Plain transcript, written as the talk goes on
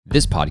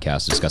This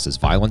podcast discusses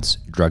violence,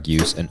 drug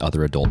use, and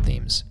other adult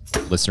themes.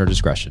 Listener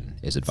discretion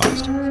is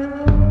advised.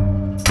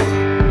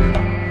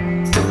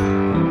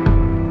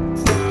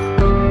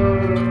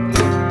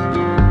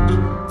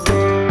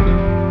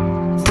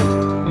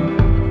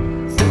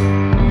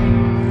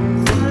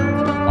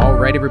 All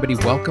right, everybody,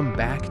 welcome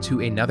back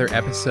to another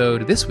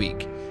episode. This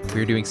week,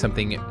 we are doing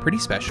something pretty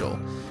special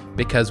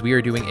because we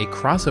are doing a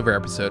crossover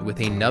episode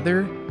with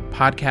another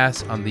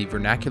podcast on the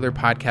Vernacular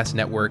Podcast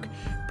Network,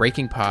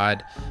 Breaking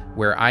Pod,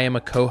 where I am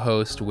a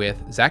co-host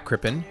with Zach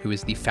Crippen, who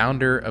is the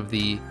founder of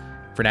the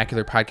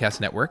Vernacular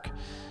Podcast Network.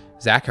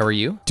 Zach, how are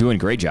you? Doing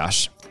great,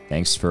 Josh.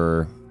 Thanks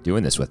for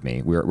doing this with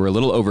me. We're a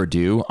little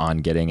overdue on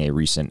getting a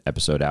recent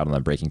episode out on the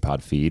Breaking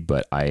Pod feed,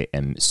 but I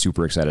am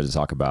super excited to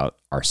talk about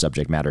our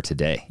subject matter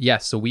today.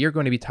 Yes, so we are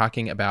going to be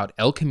talking about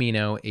El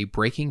Camino, a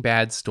Breaking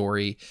Bad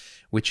story,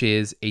 which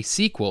is a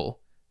sequel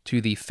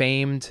to the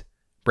famed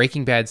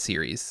Breaking Bad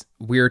series.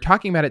 We're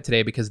talking about it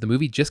today because the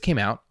movie just came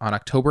out on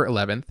October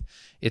 11th.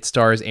 It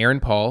stars Aaron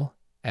Paul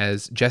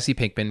as Jesse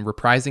Pinkman,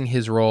 reprising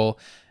his role,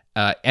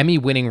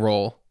 Emmy-winning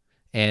role,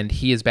 and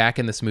he is back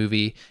in this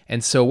movie.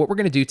 And so what we're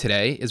going to do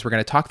today is we're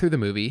going to talk through the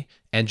movie,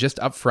 and just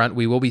up front,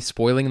 we will be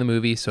spoiling the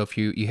movie. So if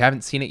you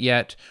haven't seen it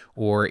yet,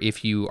 or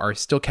if you are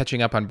still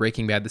catching up on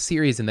Breaking Bad, the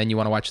series, and then you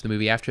want to watch the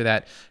movie after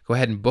that, go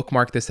ahead and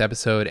bookmark this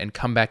episode and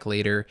come back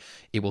later.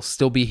 It will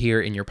still be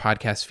here in your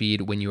podcast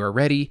feed when you are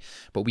ready,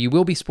 but we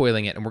will be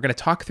spoiling it, and we're going to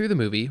talk through the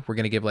movie. We're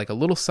going to give like a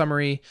little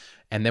summary,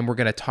 and then we're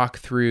going to talk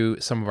through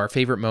some of our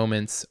favorite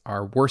moments,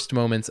 our worst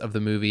moments of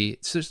the movie,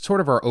 so sort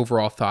of our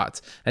overall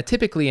thoughts. Now,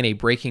 typically in a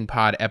Breaking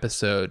Pod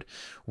episode,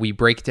 we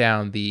break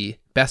down the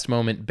best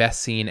moment,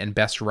 best scene, and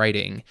best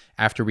writing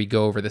after we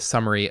go over the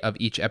summary of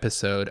each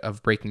episode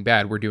of Breaking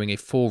Bad. We're doing a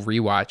full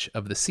rewatch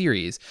of the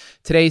series.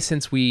 Today,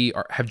 since we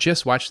have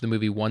just watched the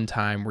movie one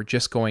time, we're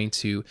just going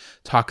to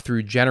talk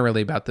through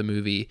generally about the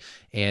movie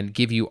and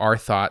give you our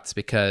thoughts,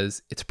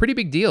 because it's a pretty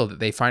big deal that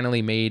they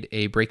finally made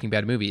a Breaking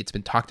Bad movie. It's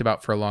been talked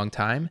about for a long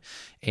time,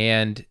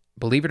 and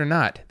believe it or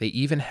not, they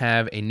even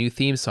have a new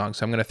theme song.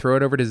 So I'm going to throw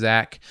it over to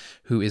Zach,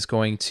 who is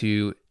going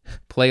to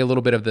play a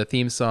little bit of the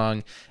theme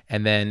song,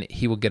 and then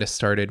he will get us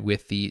started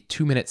with the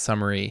 2-minute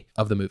summary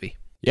of the movie.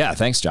 Yeah,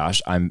 thanks,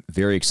 Josh. I'm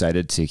very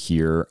excited to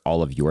hear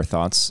all of your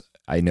thoughts.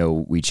 I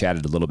know we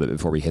chatted a little bit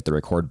before we hit the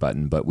record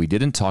button, but we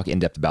didn't talk in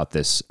depth about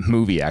this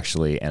movie,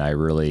 actually, and I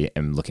really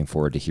am looking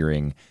forward to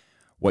hearing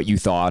what you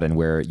thought and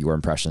where your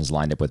impressions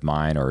lined up with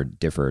mine or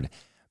differed.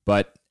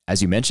 But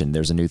as you mentioned,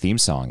 there's a new theme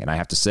song, and I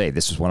have to say,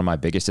 this was one of my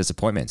biggest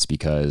disappointments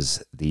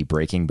because the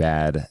Breaking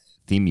Bad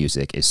theme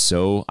music is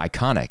so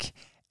iconic,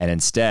 and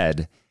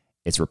instead,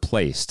 it's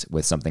replaced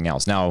with something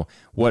else. Now,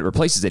 what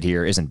replaces it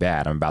here isn't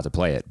bad. I'm about to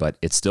play it, but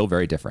it's still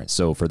very different.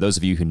 So for those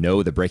of you who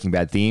know the Breaking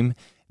Bad theme,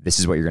 this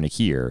is what you're going to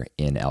hear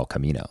in El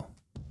Camino.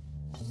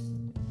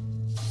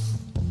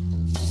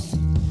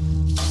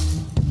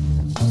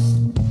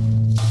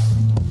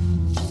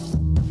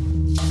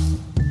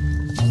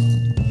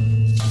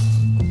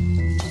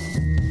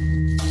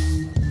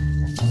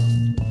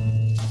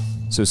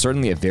 So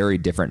certainly a very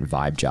different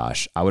vibe,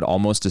 Josh. I would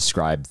almost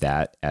describe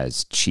that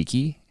as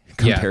cheeky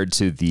compared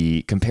to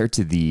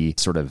the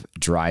sort of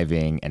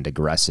driving and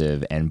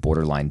aggressive and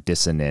borderline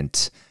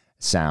dissonant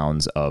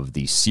sounds of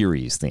the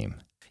series theme.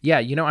 Yeah,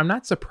 I'm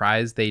not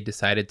surprised they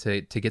decided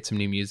to get some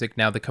new music.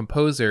 Now, the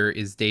composer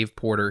is Dave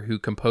Porter, who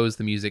composed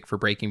the music for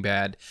Breaking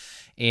Bad.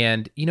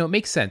 And, it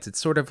makes sense. It's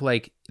sort of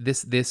like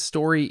this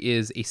story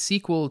is a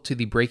sequel to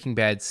the Breaking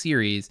Bad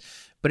series,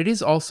 but it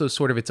is also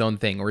sort of its own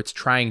thing, or it's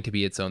trying to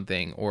be its own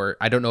thing, or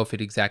I don't know if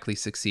it exactly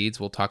succeeds.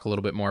 We'll talk a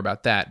little bit more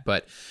about that,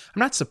 but I'm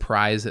not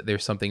surprised that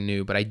there's something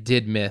new, but I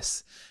did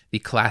miss the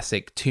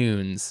classic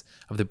tunes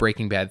of the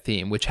Breaking Bad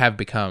theme, which have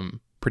become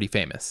pretty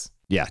famous.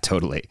 Yeah,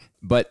 totally.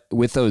 But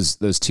with those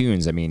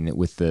tunes, I mean,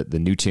 with the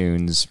new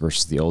tunes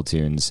versus the old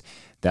tunes,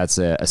 that's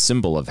a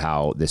symbol of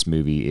how this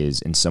movie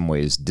is in some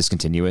ways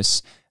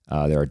discontinuous.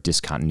 There are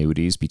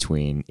discontinuities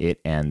between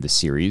it and the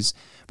series,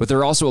 but there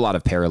are also a lot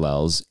of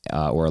parallels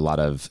or a lot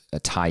of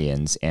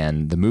tie-ins,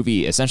 and the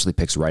movie essentially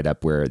picks right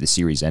up where the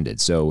series ended.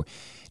 So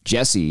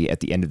Jesse,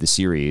 at the end of the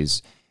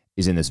series,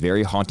 is in this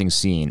very haunting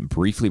scene,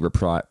 briefly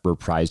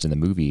reprised in the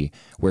movie,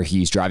 where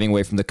he's driving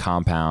away from the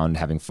compound,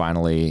 having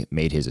finally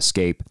made his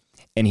escape,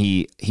 and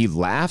he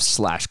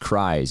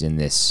laughs/cries in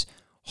this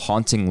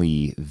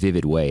hauntingly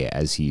vivid way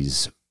as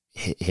he's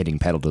hitting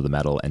pedal to the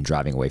metal and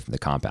driving away from the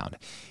compound.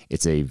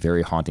 It's a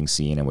very haunting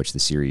scene in which the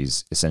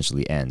series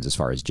essentially ends as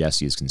far as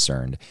Jesse is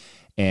concerned.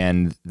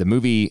 And the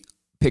movie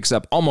picks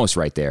up almost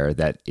right there.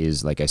 That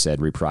is, like I said,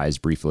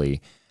 reprised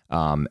briefly.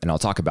 And I'll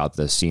talk about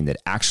the scene that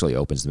actually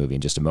opens the movie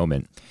in just a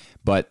moment.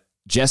 But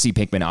Jesse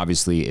Pinkman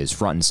obviously is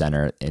front and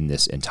center in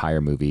this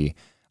entire movie.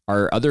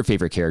 Our other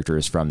favorite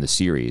characters from the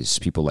series,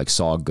 people like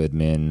Saul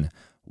Goodman,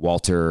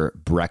 Walter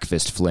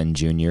Breakfast Flynn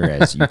Jr.,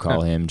 as you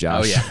call him,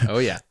 Josh. Oh,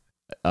 yeah.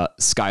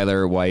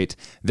 Skyler White,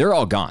 they're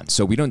all gone.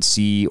 So we don't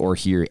see or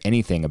hear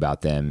anything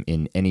about them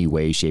in any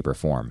way, shape, or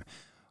form.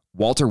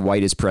 Walter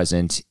White is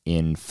present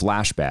in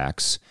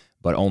flashbacks,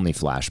 but only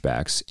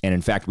flashbacks. And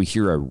in fact, we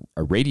hear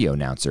a radio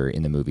announcer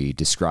in the movie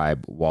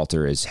describe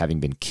Walter as having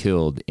been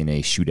killed in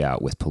a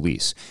shootout with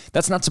police.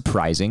 That's not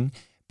surprising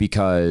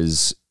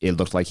because it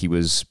looked like he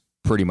was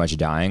pretty much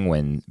dying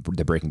when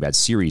the Breaking Bad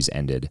series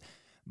ended.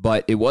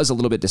 But it was a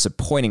little bit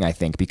disappointing, I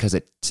think, because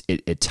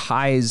it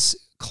ties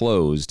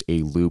closed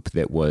a loop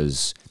that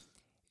was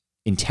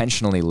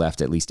intentionally left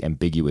at least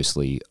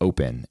ambiguously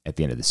open at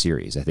the end of the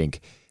series. I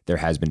think there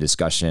has been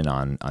discussion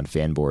on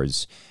fan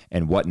boards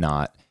and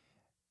whatnot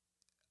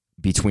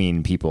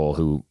between people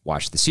who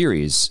watched the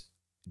series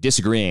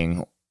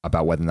disagreeing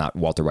about whether or not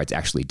Walter White's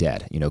actually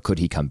dead. You know, could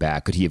he come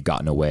back? Could he have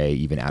gotten away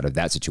even out of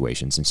that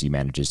situation, since he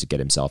manages to get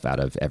himself out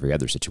of every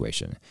other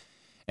situation?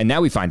 And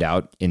now we find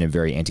out in a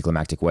very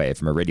anticlimactic way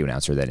from a radio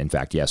announcer that, in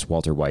fact, yes,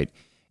 Walter White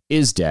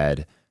is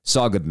dead.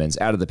 Saul Goodman's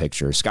out of the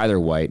picture.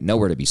 Skyler White,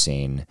 nowhere to be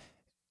seen.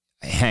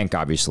 Hank,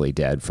 obviously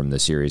dead from the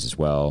series as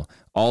well.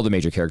 All the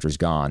major characters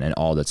gone, and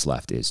all that's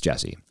left is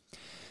Jesse.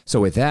 So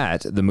with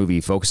that, the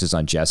movie focuses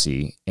on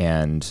Jesse,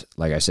 and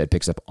like I said,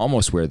 picks up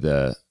almost where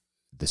the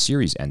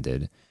series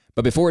ended.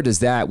 But before it does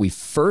that, we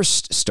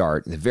first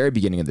start, the very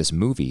beginning of this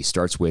movie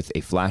starts with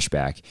a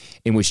flashback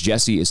in which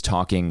Jesse is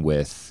talking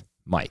with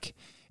Mike.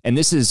 And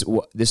this is a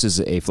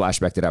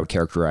flashback that I would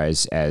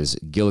characterize as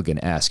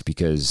Gilligan-esque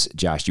because,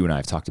 Josh, you and I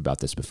have talked about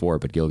this before,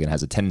 but Gilligan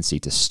has a tendency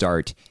to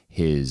start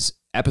his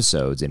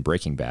episodes in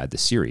Breaking Bad, the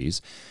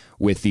series,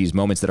 with these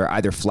moments that are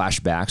either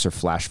flashbacks or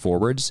flash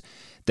forwards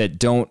that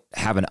don't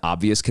have an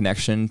obvious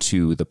connection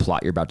to the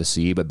plot you're about to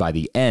see, but by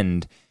the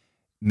end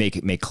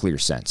make clear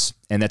sense.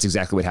 And that's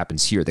exactly what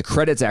happens here. The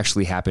credits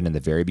actually happen in the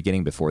very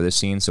beginning before this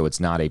scene, so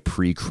it's not a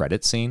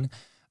pre-credit scene,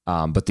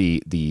 but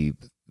the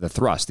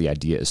thrust, the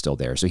idea is still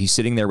there. So he's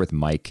sitting there with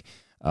Mike,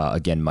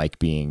 again, Mike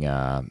being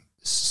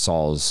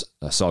Saul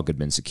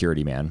Goodman's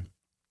security man,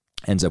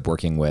 ends up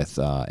working with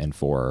and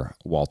for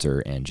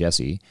Walter and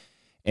Jesse.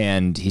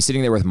 And he's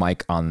sitting there with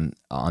Mike on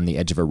the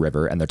edge of a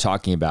river, and they're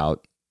talking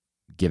about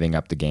giving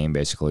up the game,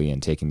 basically,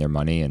 and taking their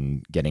money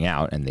and getting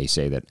out. And they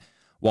say that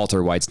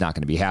Walter White's not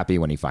going to be happy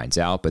when he finds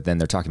out, but then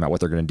they're talking about what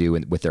they're going to do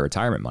with their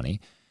retirement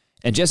money.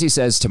 And Jesse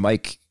says to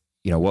Mike,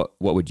 you know,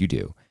 what would you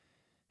do?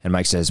 And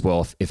Mike says,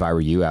 well, if I were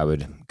you, I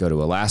would go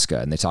to Alaska.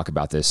 And they talk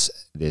about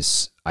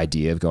this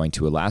idea of going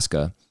to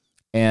Alaska.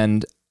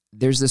 And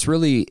there's this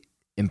really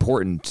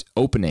important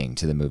opening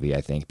to the movie,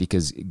 I think,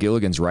 because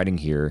Gilligan's writing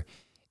here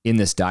in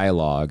this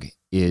dialogue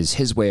is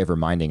his way of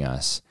reminding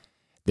us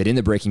that in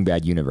the Breaking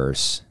Bad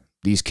universe,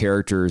 these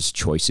characters'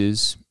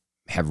 choices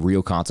have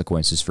real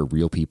consequences for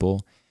real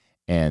people,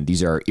 and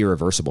these are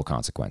irreversible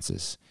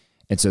consequences.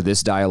 And so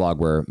this dialogue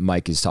where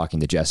Mike is talking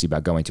to Jesse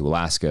about going to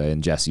Alaska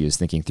and Jesse is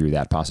thinking through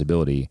that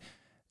possibility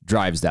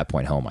drives that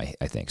point home, I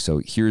think.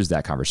 So here's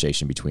that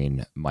conversation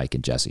between Mike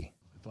and Jesse.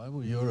 If I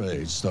were your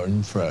age,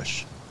 starting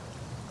fresh,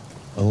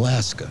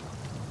 Alaska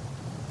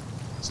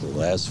is the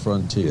last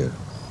frontier.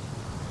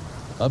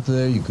 Up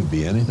there, you could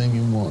be anything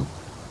you want.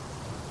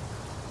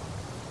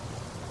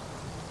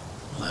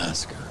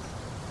 Alaska.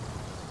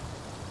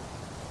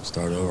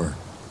 Start over.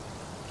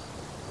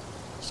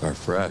 Start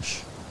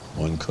fresh.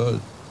 One could.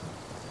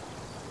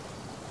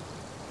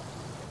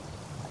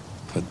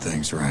 Put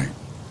things right.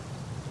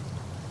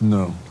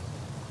 No.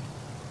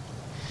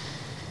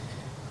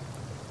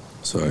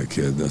 Sorry,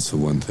 kid. That's the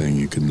one thing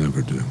you could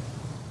never do.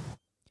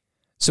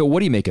 So what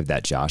do you make of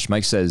that, Josh?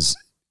 Mike says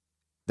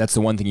that's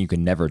the one thing you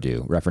can never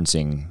do,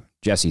 referencing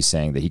Jesse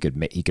saying that he could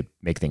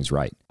make things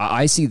right.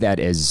 I see that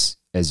as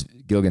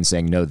Gilligan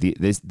saying, no,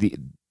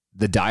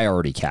 the die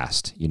already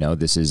cast. You know,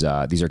 these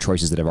are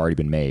choices that have already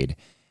been made,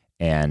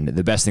 and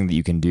the best thing that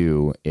you can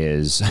do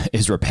is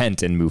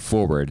repent and move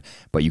forward,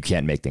 but you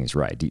can't make things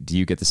right. Do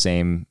you get the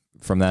same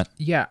from that?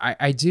 Yeah,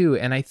 I do,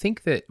 and I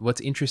think that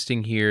what's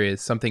interesting here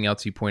is something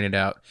else you pointed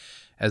out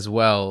as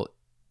well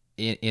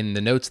in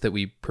the notes that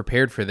we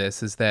prepared for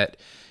this, is that,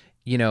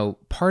 you know,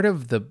 part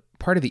of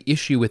the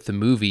issue with the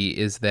movie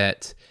is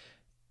that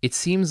it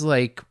seems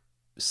like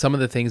some of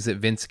the things that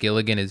Vince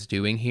Gilligan is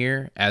doing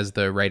here as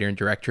the writer and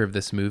director of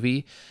this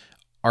movie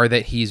are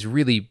that he's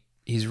really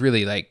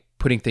like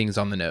putting things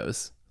on the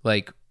nose.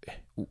 Like,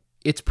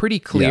 it's pretty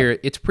clear. Yeah.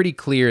 It's pretty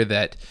clear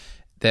that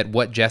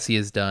what Jesse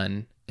has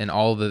done and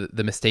all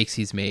the mistakes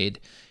he's made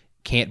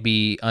can't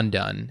be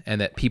undone,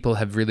 and that people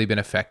have really been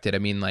affected. I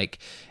mean, like,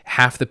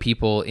 half the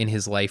people in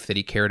his life that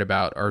he cared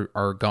about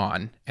are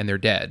gone and they're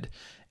dead.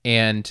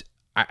 And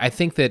I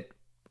think that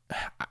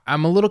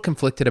I'm a little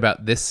conflicted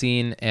about this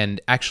scene and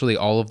actually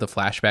all of the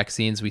flashback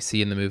scenes we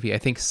see in the movie. I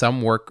think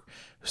some work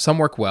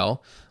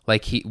well.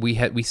 Like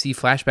we see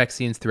flashback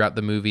scenes throughout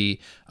the movie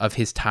of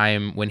his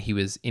time when he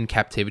was in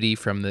captivity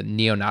from the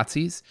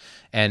neo-Nazis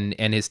and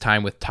his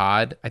time with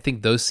Todd. I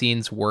think those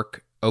scenes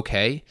work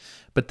okay,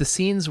 but the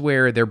scenes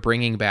where they're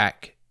bringing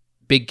back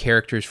big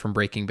characters from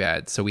Breaking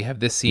Bad. So we have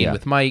this scene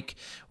with Mike,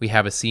 we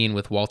have a scene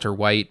with Walter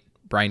White,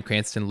 Bryan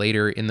Cranston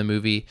later in the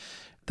movie.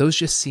 Those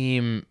just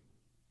seem,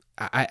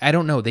 I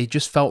don't know, they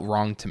just felt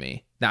wrong to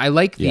me. Now I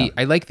like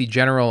the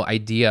general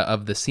idea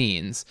of the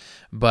scenes,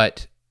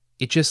 but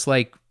it just,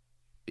 like,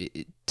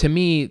 to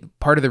me,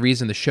 part of the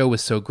reason the show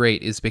was so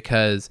great is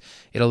because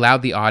it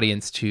allowed the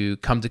audience to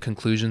come to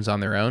conclusions on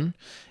their own.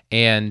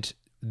 And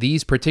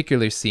these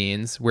particular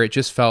scenes where it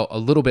just felt a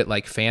little bit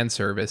like fan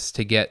service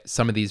to get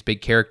some of these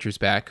big characters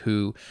back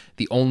who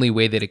the only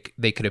way that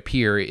they could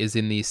appear is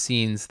in these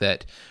scenes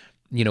that,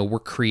 were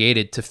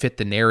created to fit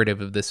the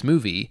narrative of this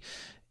movie.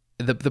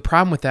 The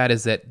problem with that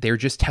is that they're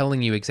just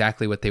telling you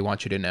exactly what they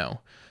want you to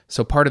know.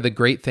 So part of the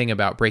great thing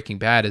about Breaking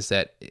Bad is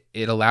that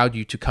it allowed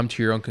you to come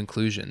to your own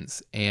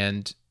conclusions.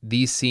 And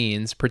these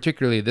scenes,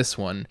 particularly this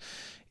one,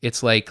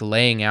 it's like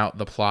laying out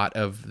the plot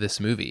of this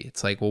movie.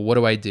 It's like, well, what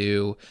do I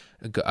do?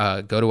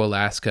 Go to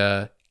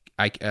Alaska.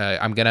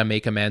 I'm going to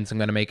make amends. I'm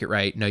going to make it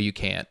right. No, you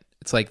can't.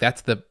 It's like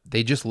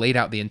they just laid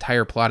out the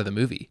entire plot of the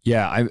movie.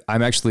 Yeah,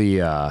 I'm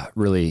actually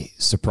really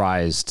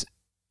surprised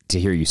to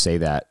hear you say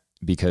that,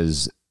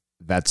 because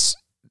that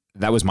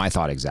was my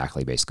thought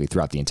exactly, basically,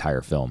 throughout the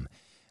entire film.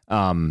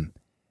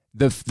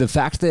 The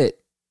fact that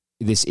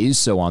this is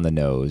so on the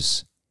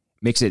nose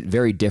makes it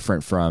very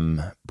different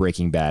from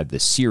Breaking Bad, the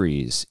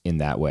series, in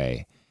that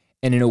way.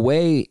 And in a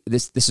way,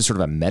 this is sort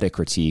of a meta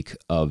critique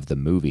of the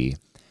movie,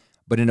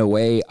 but in a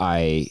way,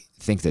 I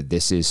think that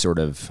this is sort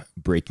of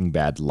Breaking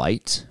Bad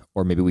light,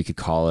 or maybe we could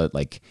call it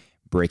like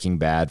Breaking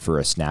Bad for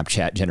a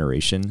Snapchat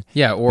generation.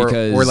 Yeah, or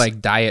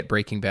like Diet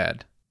Breaking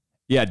Bad.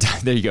 Yeah,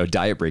 there you go,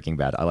 Diet Breaking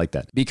Bad. I like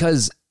that.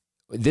 Because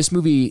this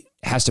movie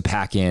has to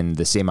pack in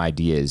the same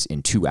ideas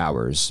in 2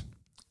 hours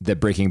that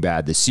Breaking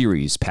Bad, the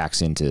series,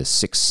 packs into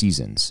 6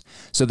 seasons.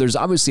 So there's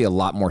obviously a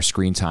lot more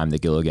screen time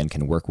that Gilligan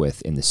can work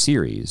with in the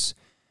series.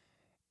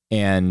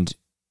 And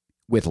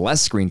with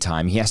less screen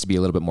time, he has to be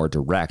a little bit more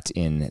direct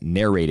in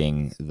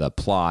narrating the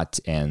plot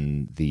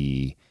and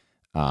the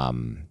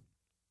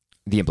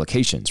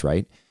implications,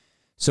 right?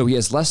 So he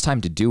has less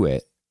time to do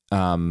it.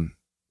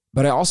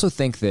 But I also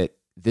think that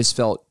this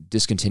felt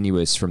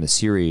discontinuous from the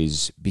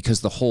series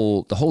because the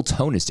whole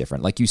tone is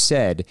different. Like you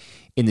said,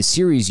 in the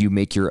series, you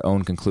make your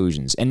own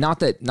conclusions, and not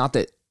that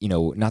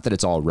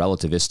it's all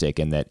relativistic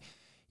and that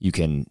you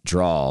can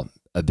draw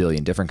a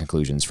billion different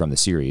conclusions from the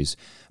series,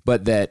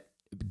 but that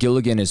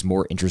Gilligan is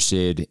more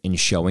interested in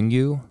showing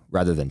you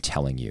rather than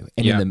telling you.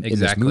 And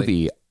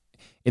exactly.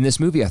 in this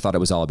movie, I thought it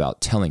was all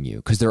about telling you,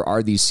 because there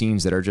are these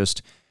scenes that are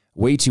just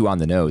way too on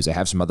the nose. I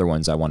have some other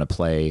ones I want to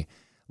play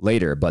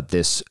later, but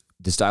this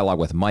dialogue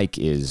with Mike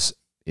is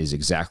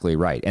exactly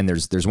right. And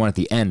there's one at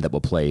the end that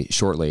we'll play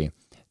shortly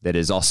that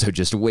is also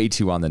just way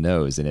too on the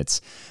nose. And it's,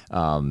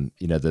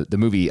 the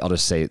movie, I'll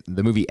just say,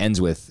 the movie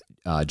ends with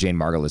Jane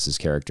Margulis's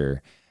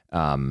character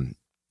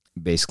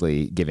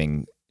basically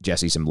giving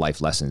Jesse some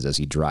life lessons as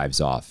he drives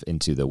off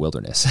into the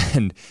wilderness.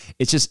 And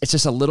it's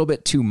just a little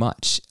bit too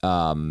much.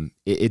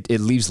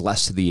 It leaves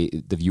less to the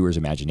viewer's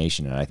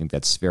imagination. And I think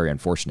that's very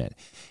unfortunate.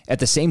 At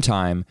the same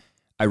time,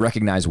 I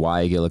recognize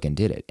why Gilligan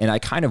did it. And I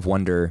kind of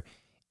wonder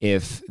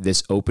if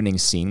this opening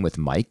scene with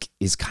Mike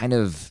is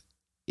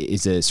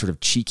a sort of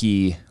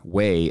cheeky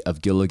way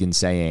of Gilligan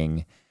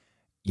saying,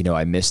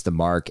 I missed the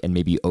mark and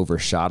maybe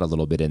overshot a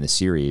little bit in the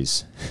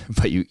series,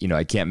 but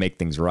I can't make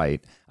things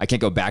right. I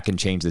can't go back and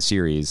change the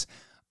series.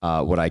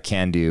 What I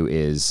can do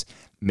is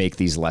make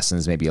these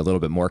lessons maybe a little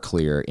bit more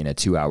clear in a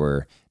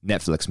 2-hour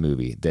Netflix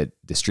movie that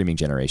the streaming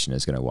generation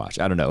is going to watch.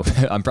 I don't know.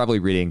 I'm probably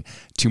reading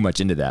too much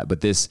into that,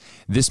 but this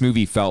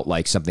movie felt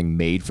like something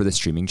made for the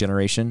streaming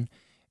generation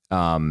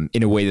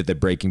in a way that the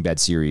Breaking Bad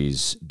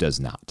series does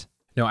not.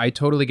 No, I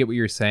totally get what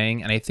you're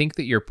saying. And I think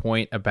that your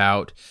point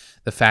about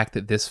the fact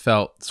that this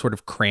felt sort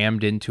of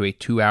crammed into a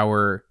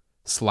 2-hour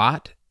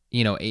slot,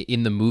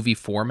 in the movie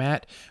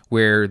format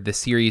where the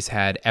series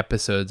had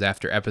episodes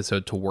after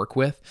episode to work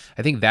with,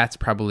 I think that's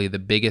probably the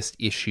biggest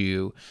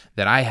issue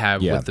that I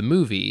have with the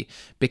movie,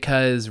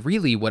 because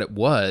really what it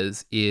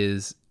was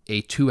is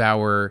a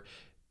 2-hour,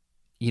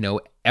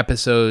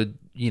 episode,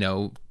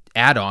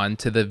 add-on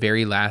to the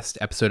very last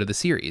episode of the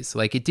series.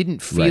 Like, it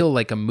didn't feel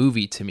like a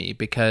movie to me,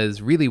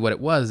 because really what it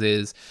was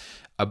is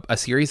a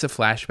series of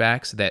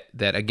flashbacks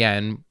that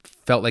again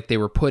felt like they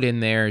were put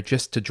in there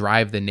just to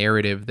drive the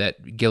narrative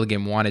that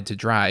Gilligan wanted to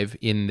drive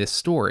in this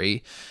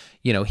story.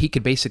 He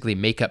could basically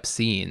make up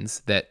scenes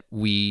that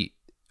we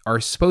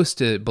are supposed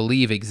to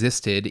believe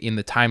existed in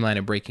the timeline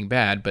of Breaking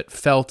Bad, but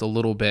felt a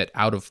little bit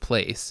out of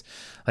place.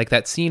 Like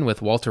that scene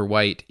with Walter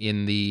White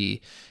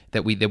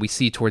that we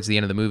see towards the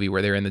end of the movie,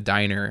 where they're in the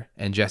diner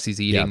and Jesse's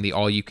eating the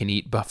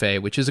all-you-can-eat buffet,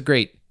 which is a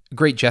great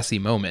Jesse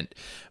moment.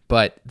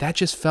 But that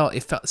just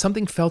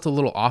something felt a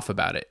little off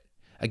about it.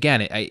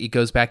 Again, it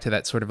goes back to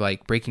that sort of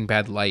like Breaking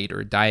Bad light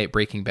or Diet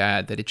Breaking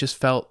Bad, that it just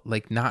felt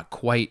like not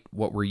quite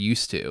what we're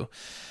used to.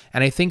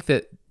 And I think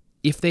that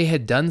if they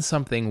had done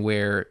something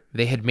where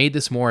they had made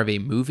this more of a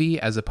movie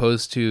as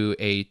opposed to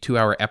a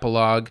 2-hour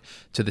epilogue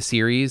to the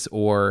series,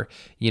 or,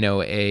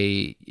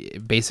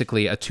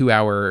 basically a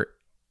 2-hour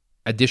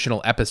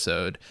additional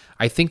episode,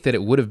 I think that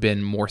it would have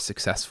been more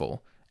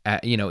successful.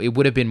 It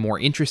would have been more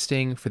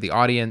interesting for the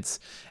audience,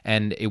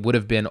 and it would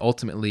have been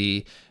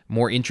ultimately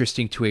more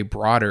interesting to a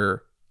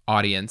broader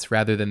audience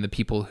rather than the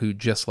people who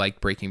just like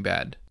Breaking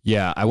Bad.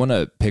 Yeah, I want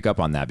to pick up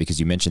on that because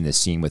you mentioned this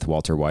scene with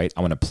Walter White.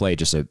 I want to play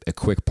just a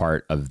quick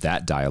part of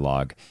that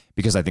dialogue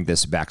because I think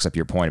this backs up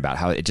your point about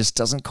how it just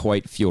doesn't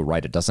quite feel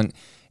right. It doesn't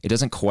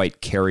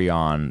quite carry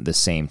on the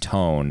same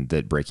tone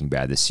that Breaking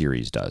Bad, the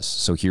series, does.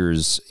 So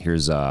here's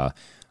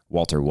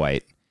Walter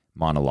White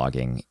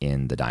monologuing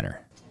in the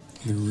diner.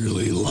 You're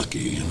really lucky,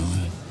 you know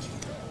that?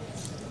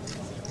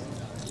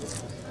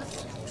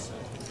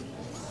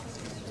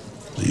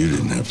 You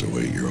didn't have to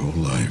wait your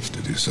whole life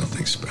to do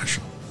something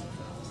special.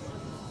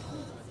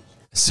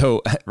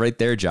 So right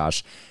there,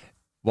 Josh,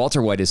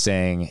 Walter White is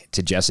saying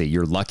to Jesse,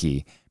 you're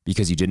lucky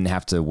because you didn't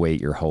have to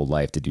wait your whole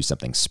life to do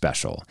something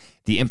special.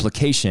 The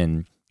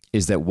implication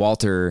is that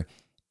Walter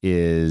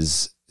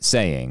is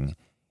saying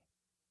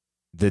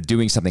that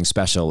doing something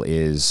special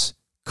is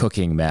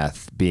cooking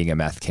meth, being a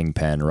meth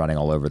kingpin, running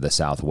all over the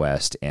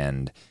Southwest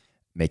and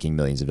making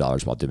millions of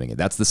dollars while doing it.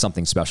 That's the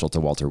something special to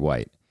Walter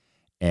White.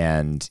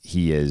 And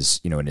he is,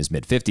 in his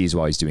mid-50s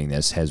while he's doing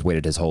this, has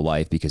waited his whole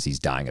life because he's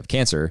dying of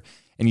cancer.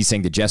 And he's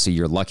saying to Jesse,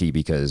 you're lucky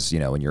because,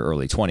 in your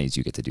early 20s,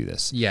 you get to do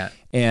this. Yeah.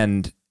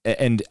 And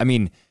I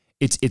mean,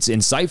 it's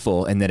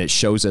insightful. And then it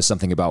shows us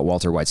something about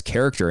Walter White's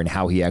character and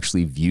how he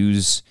actually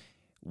views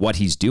what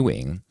he's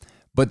doing.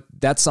 But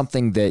that's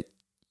something that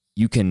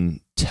you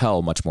can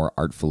tell much more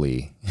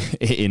artfully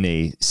in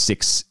a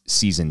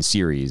 6-season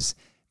series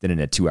than in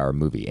a 2-hour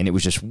movie. And it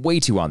was just way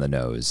too on the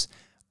nose.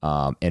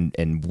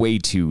 And way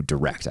too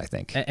direct, I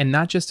think. And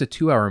not just a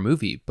 2-hour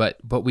movie, but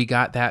we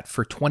got that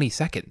for 20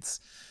 seconds.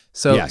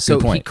 So yeah,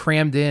 he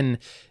crammed in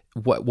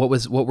what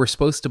we're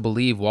supposed to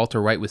believe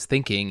Walter White was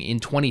thinking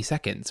in 20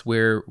 seconds,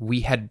 where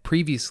we had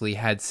previously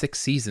had 6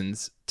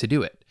 seasons to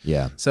do it.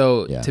 Yeah.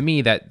 So to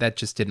me, that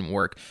just didn't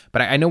work.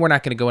 But I know we're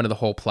not going to go into the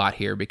whole plot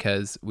here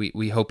because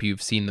we hope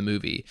you've seen the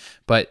movie.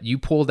 But you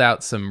pulled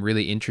out some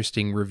really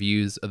interesting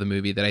reviews of the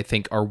movie that I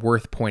think are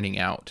worth pointing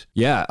out.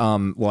 Yeah.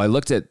 Well, I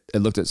looked at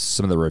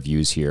some of the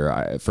reviews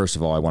here. First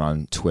of all, I went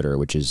on Twitter,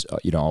 which is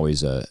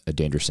always a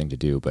dangerous thing to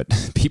do. But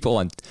people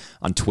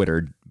on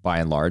Twitter, by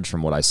and large,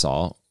 from what I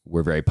saw,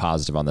 were very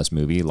positive on this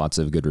movie. Lots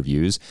of good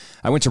reviews.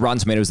 I went to Rotten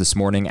Tomatoes this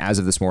morning. As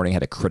of this morning,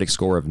 had a critic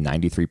score of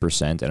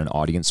 93% and an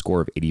audience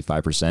score of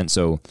 85%.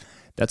 So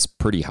that's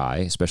pretty high,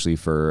 especially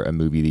for a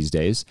movie these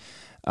days.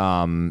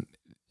 So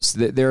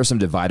there are some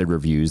divided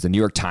reviews. The New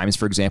York Times,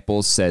 for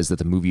example, says that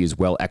the movie is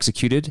well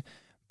executed,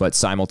 but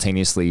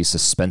simultaneously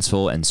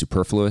suspenseful and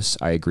superfluous.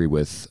 I agree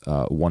with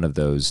one of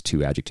those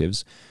two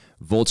adjectives.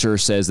 Vulture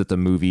says that the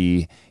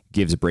movie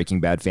gives Breaking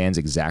Bad fans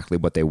exactly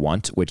what they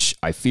want, which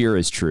I fear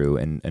is true,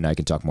 and I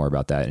can talk more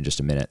about that in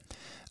just a minute.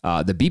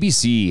 The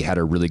BBC had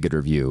a really good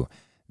review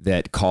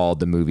that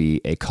called the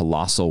movie a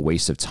colossal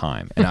waste of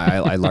time, and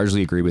I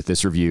largely agree with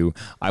this review.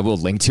 I will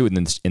link to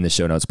it in the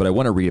show notes, but I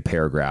want to read a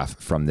paragraph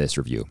from this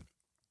review.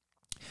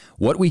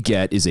 What we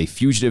get is a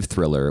fugitive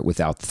thriller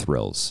without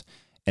thrills,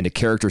 and a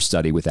character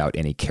study without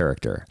any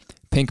character.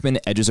 Pinkman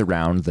edges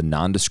around the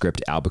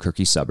nondescript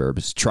Albuquerque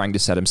suburbs, trying to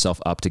set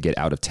himself up to get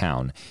out of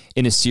town,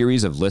 in a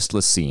series of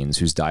listless scenes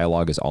whose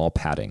dialogue is all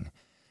padding.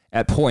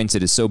 At points,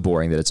 it is so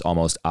boring that it's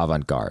almost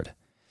avant-garde.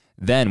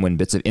 Then, when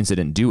bits of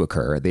incident do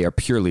occur, they are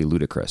purely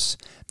ludicrous.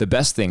 The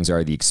best things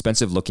are the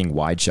expensive-looking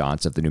wide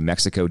shots of the New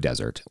Mexico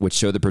desert, which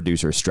show the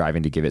producer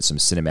striving to give it some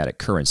cinematic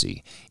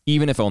currency,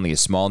 even if only a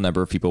small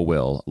number of people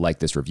will, like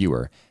this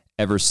reviewer,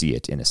 ever see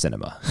it in a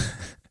cinema.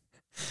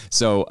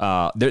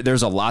 So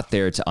there's a lot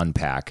there to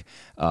unpack.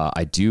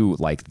 I do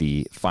like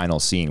the final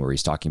scene where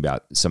he's talking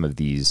about some of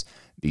these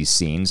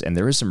scenes, and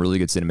there is some really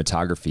good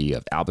cinematography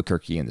of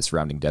Albuquerque and the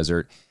surrounding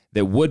desert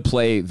that would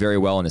play very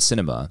well in a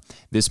cinema.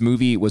 This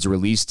movie was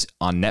released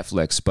on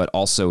Netflix, but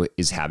also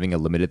is having a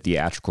limited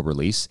theatrical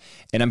release.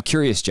 And I'm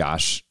curious,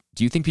 Josh,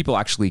 do you think people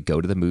actually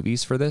go to the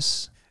movies for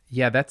this?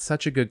 Yeah, that's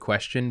such a good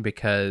question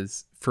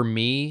because for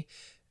me,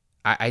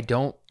 I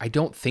don't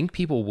think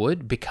people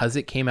would because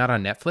it came out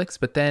on Netflix.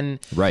 But then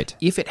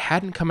if it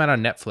hadn't come out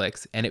on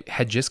Netflix and it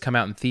had just come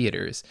out in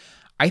theaters,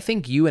 I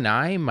think you and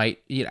I might,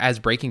 as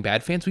Breaking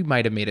Bad fans, we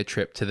might have made a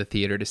trip to the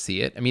theater to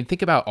see it. I mean,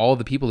 think about all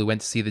the people who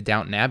went to see the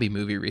Downton Abbey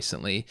movie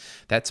recently.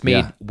 That's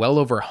made well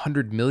over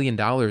 $100 million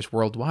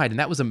worldwide. And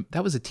that was a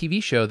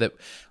TV show that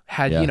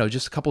had,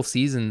 just a couple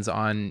seasons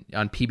on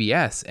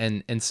PBS.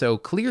 And so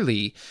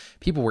clearly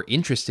people were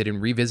interested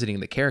in revisiting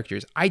the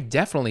characters. I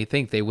definitely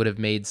think they would have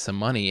made some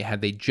money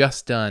had they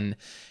just done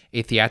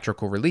a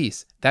theatrical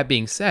release. That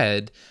being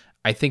said,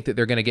 I think that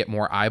they're going to get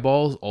more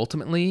eyeballs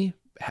ultimately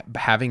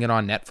having it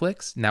on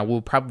Netflix. Now, we'll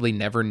probably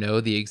never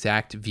know the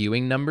exact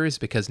viewing numbers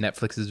because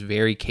Netflix is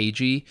very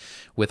cagey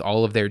with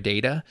all of their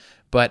data.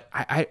 But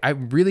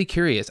I'm really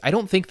curious. I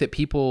don't think that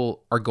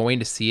people are going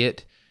to see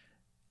it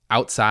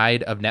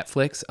outside of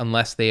Netflix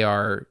unless they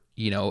are,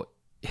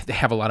 they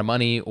have a lot of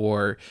money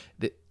or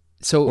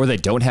or they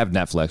don't have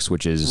Netflix,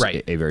 which is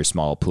Right. a very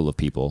small pool of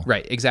people.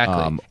 Right,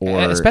 exactly. Or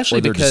especially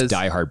or they're because just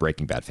diehard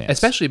Breaking Bad fans.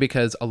 Especially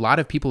because a lot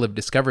of people have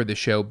discovered the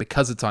show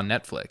because it's on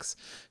Netflix.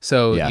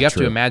 So Yeah, you have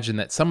true. to imagine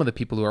that some of the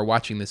people who are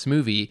watching this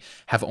movie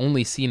have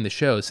only seen the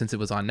show since it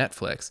was on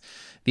Netflix.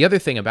 The other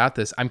thing about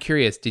this, I'm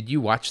curious, did you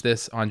watch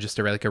this on just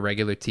a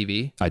regular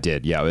TV? I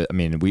did. Yeah. I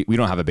mean, we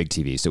don't have a big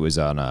TV, so it was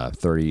on a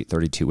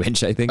 32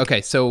 inch, I think.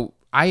 Okay, so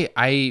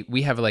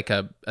we have like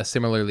a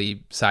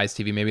similarly sized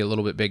TV, maybe a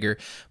little bit bigger,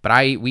 but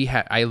I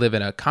live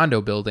in a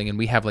condo building and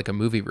we have like a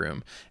movie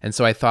room, and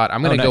so I thought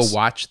I'm gonna nice. go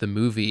watch the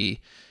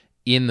movie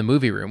in the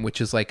movie room, which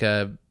is like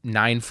a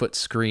 9-foot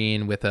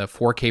screen with a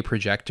 4K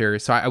projector.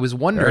 So I was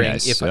wondering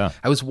nice, yeah.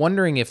 I was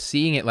wondering if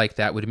seeing it like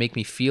that would make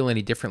me feel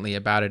any differently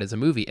about it as a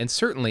movie. And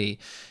certainly,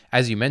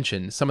 as you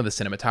mentioned, some of the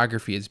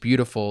cinematography is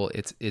beautiful.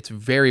 It's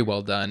very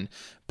well done,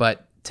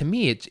 but to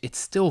me, it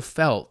still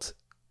felt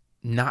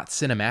not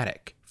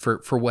cinematic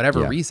for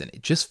whatever reason.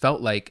 It just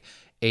felt like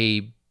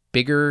a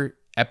bigger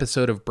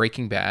episode of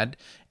Breaking Bad,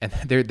 and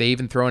they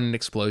even throw in an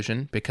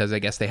explosion because I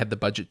guess they had the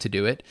budget to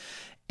do it.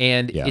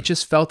 And it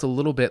just felt a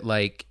little bit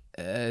like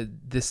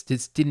this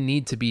didn't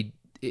need to be.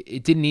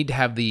 It didn't need to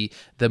have the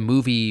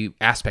movie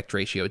aspect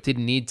ratio. It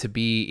didn't need to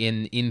be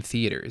in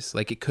theaters.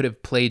 Like it could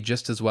have played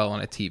just as well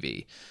on a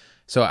TV.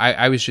 So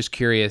I was just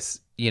curious,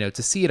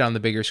 to see it on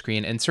the bigger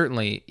screen. And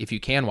certainly, if you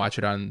can watch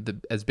it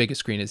on as big a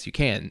screen as you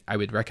can, I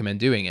would recommend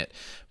doing it.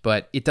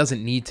 But it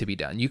doesn't need to be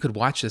done. You could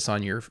watch this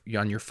on your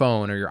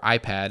phone or your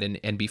iPad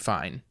and be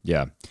fine.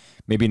 Yeah.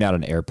 Maybe not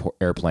an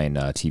airplane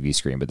TV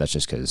screen, but that's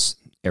just because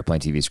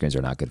airplane TV screens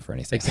are not good for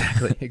anything.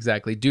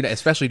 Exactly.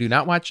 Especially do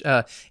not watch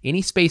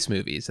any space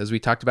movies, as we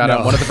talked about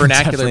on one of the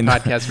vernacular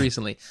podcasts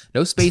recently.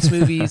 No space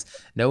movies,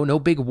 no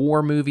big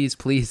war movies.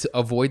 Please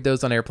avoid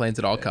those on airplanes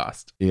at all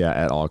costs. Yeah,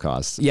 at all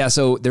costs. Yeah,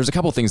 so there's a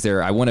couple things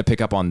there. I want to pick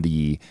up on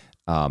the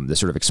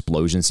sort of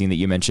explosion scene that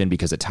you mentioned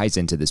because it ties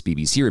into this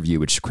BBC review,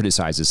 which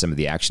criticizes some of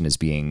the action as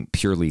being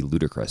purely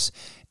ludicrous.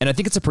 And I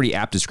think it's a pretty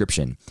apt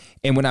description.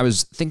 And when I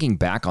was thinking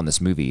back on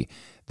this movie,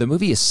 the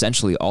movie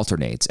essentially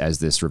alternates, as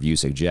this review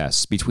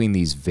suggests, between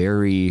these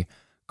very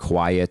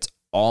quiet,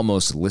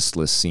 almost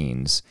listless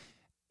scenes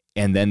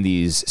and then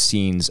these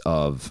scenes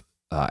of,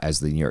 as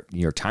the New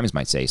York Times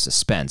might say,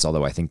 suspense,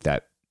 although I think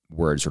that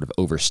word sort of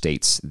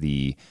overstates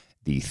the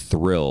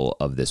thrill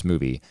of this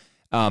movie.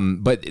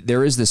 But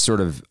there is this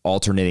sort of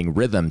alternating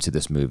rhythm to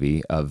this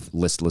movie of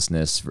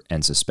listlessness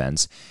and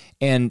suspense.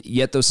 And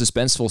yet those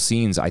suspenseful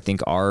scenes, I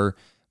think, are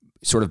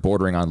sort of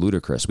bordering on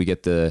ludicrous. We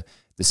get the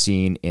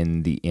scene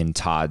in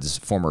Todd's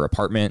former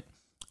apartment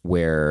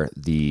where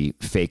the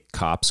fake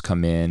cops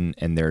come in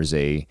and there's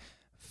a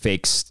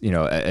fake,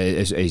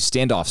 a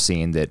standoff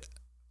scene that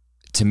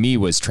to me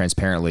was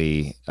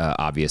transparently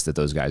obvious that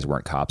those guys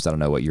weren't cops. I don't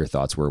know what your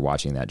thoughts were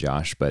watching that,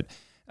 Josh, but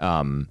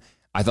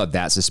I thought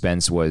that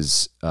suspense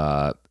was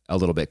a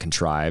little bit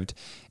contrived.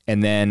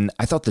 And then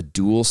I thought the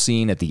duel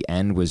scene at the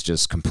end was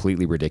just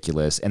completely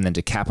ridiculous. And then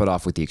to cap it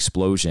off with the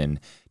explosion,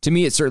 to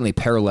me, it certainly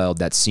paralleled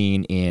that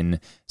scene in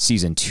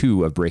season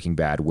 2 of Breaking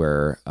Bad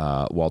where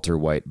Walter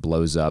White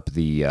blows up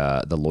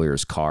the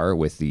lawyer's car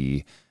with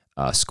the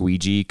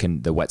squeegee,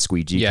 the wet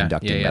squeegee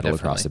conducting metal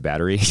across the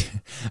battery,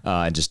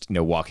 and just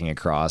walking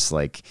across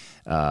like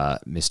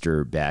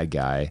Mr. Bad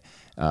Guy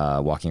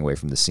walking away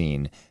from the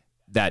scene.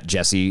 That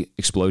Jesse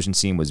explosion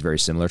scene was very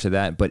similar to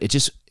that, but it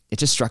just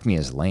struck me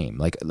as lame.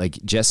 Like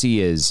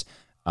Jesse is,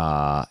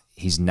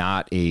 he's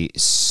not a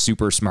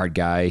super smart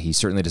guy. He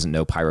certainly doesn't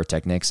know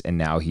pyrotechnics, and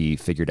now he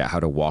figured out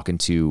how to walk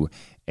into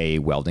a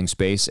welding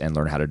space and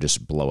learn how to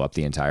just blow up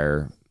the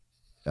entire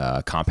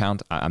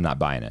compound. I'm not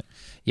buying it.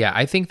 Yeah,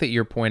 I think that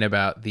your point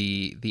about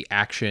the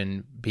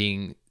action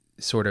being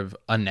sort of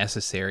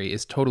unnecessary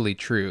is totally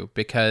true,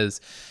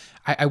 because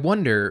I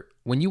wonder,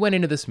 when you went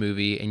into this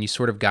movie and you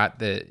sort of got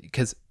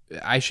because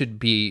I should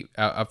be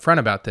upfront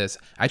about this,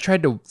 I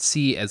tried to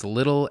see as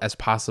little as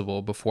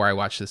possible before I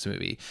watched this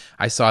movie.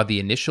 I saw the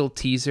initial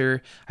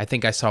teaser. I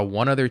think I saw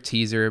one other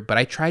teaser, but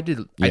I tried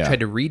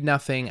to read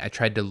nothing. I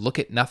tried to look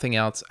at nothing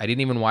else. I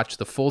didn't even watch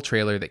the full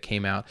trailer that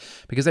came out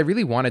because I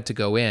really wanted to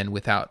go in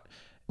without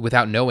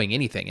knowing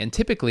anything. And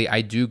typically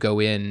I do go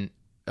in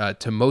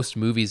to most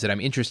movies that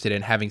I'm interested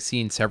in, having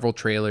seen several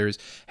trailers,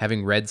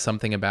 having read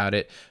something about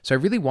it. So I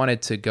really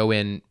wanted to go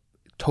in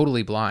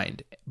totally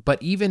blind. But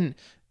even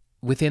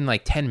within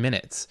like 10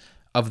 minutes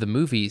of the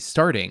movie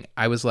starting,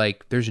 I was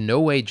like, there's no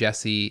way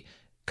Jesse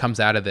comes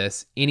out of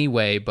this any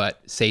way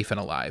but safe and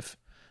alive.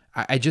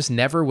 I just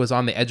never was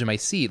on the edge of my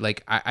seat.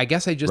 Like, I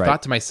guess I just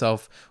thought to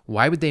myself,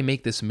 why would they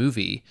make this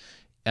movie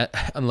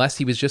unless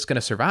he was just going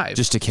to survive?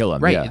 Just to kill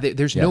him. Right. Yeah.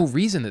 There's no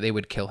reason that they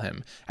would kill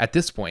him at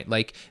this point.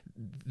 Like,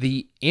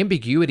 the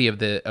ambiguity of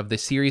the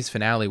series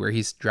finale where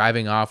he's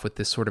driving off with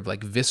this sort of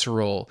like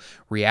visceral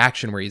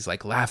reaction where he's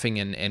like laughing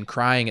and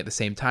crying at the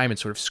same time and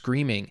sort of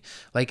screaming,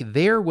 like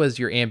there was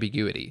your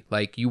ambiguity.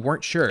 Like you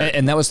weren't sure.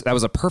 And that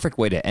was a perfect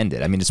way to end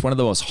it. I mean, it's one of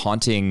the most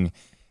haunting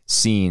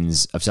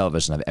scenes of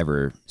television I've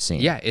ever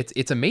seen. Yeah,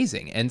 it's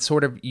amazing. And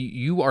sort of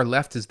you are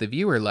left as the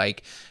viewer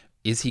like,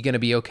 is he going to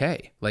be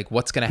okay? Like,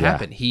 what's going to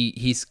happen?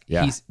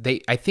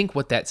 I think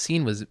what that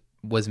scene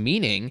was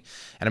meaning,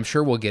 and I'm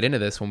sure we'll get into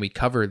this when we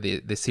cover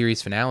the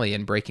series finale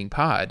in Breaking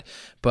Pod,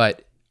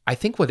 but I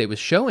think what it was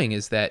showing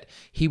is that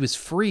he was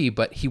free,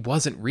 but he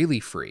wasn't really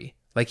free.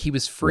 Like, he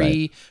was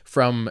free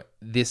from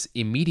this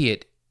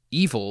immediate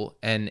evil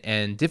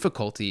and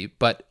difficulty,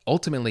 but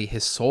ultimately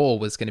his soul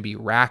was going to be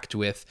racked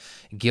with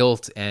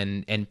guilt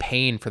and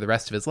pain for the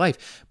rest of his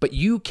life. But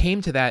you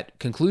came to that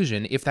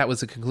conclusion, if that was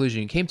the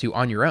conclusion you came to,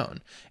 on your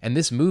own. And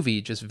this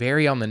movie, just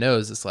very on the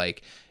nose, is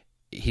like,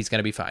 he's going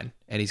to be fine,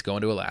 and he's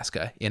going to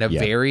Alaska in a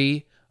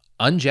very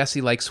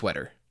un-Jesse-like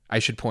sweater, I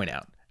should point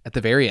out. At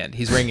the very end,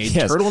 he's wearing a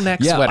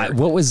turtleneck sweater.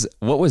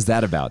 What was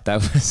that about? That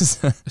was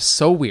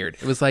so weird.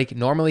 It was like,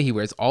 normally he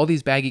wears all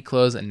these baggy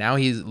clothes, and now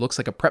he looks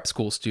like a prep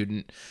school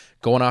student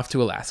going off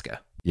to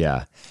Alaska.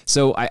 Yeah.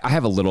 So I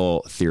have a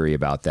little theory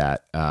about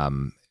that,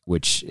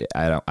 which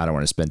I don't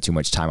want to spend too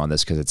much time on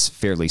this because it's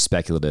fairly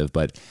speculative.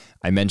 But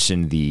I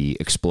mentioned the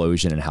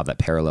explosion and how that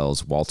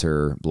parallels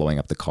Walter blowing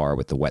up the car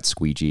with the wet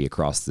squeegee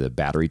across the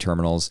battery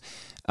terminals.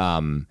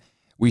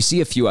 We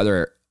see a few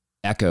other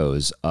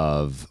echoes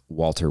of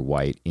Walter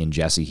White in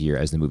Jesse here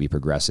as the movie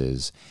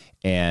progresses.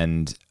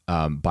 And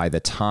by the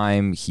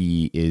time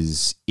he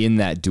is in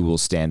that duel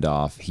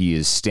standoff, he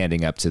is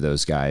standing up to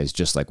those guys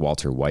just like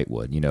Walter White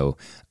would,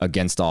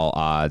 against all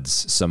odds.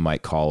 Some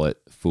might call it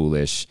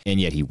foolish,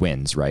 and yet he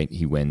wins, right?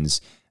 He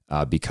wins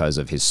because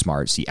of his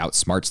smarts. He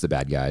outsmarts the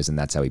bad guys, and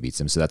that's how he beats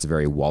them. So that's a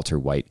very Walter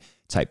White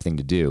type thing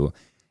to do.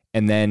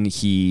 And then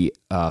he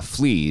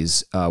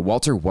flees.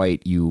 Walter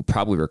White, you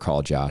probably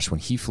recall, Josh, when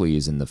he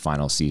flees in the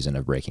final season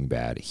of Breaking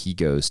Bad, he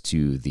goes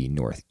to the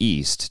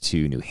Northeast,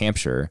 to New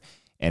Hampshire,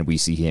 and we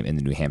see him in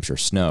the New Hampshire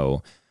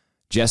snow.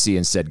 Jesse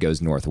instead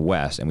goes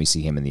northwest, and we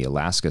see him in the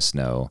Alaska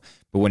snow.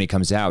 But when he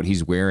comes out,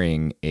 he's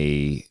wearing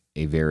a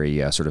very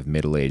sort of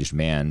middle-aged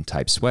man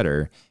type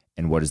sweater.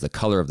 And what is the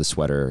color of the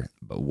sweater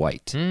but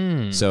white?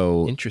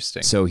 So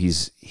interesting. So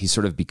he's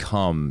sort of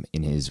become,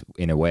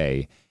 in a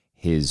way,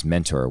 his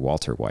mentor,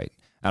 Walter White.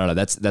 I don't know.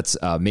 That's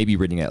maybe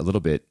reading into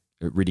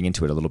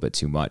it a little bit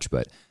too much,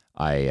 but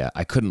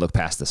I couldn't look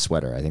past the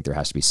sweater. I think there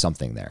has to be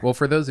something there. Well,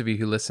 for those of you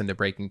who listen to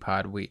Breaking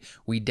Pod,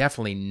 we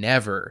definitely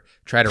never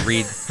try to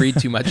read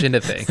too much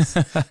into things.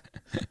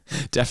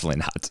 Definitely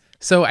not.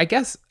 So I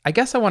guess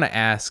I want to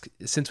ask,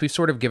 since we've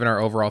sort of given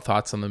our overall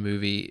thoughts on the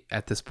movie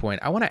at this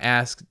point, I want to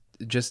ask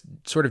just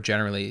sort of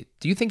generally,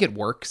 do you think it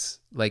works?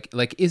 Like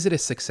is it a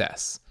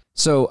success?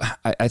 So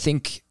I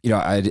think,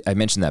 I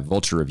mentioned that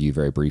Vulture review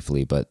very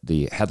briefly, but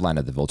the headline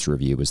of the Vulture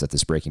review was that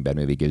this Breaking Bad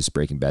movie gives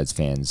Breaking Bad's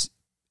fans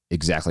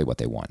exactly what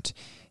they want.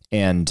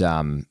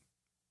 And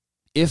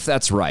if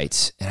that's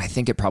right, and I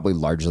think it probably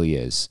largely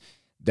is,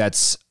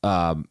 that's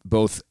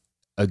both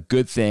a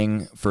good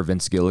thing for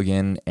Vince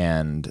Gilligan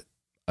and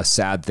a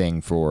sad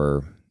thing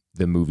for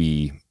the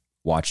movie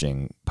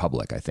watching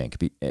public, I think,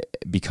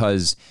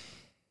 because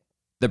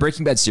the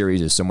Breaking Bad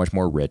series is so much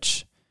more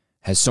rich,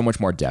 has so much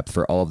more depth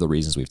for all of the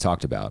reasons we've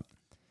talked about.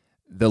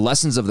 The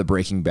lessons of the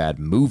Breaking Bad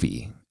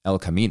movie, El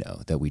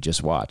Camino, that we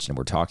just watched and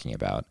we're talking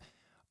about,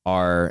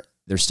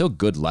 they're still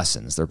good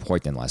lessons. They're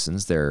poignant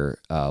lessons. They're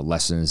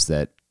lessons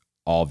that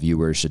all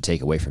viewers should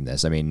take away from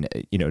this. I mean,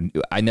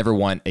 I never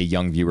want a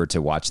young viewer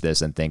to watch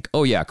this and think,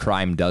 oh yeah,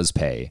 crime does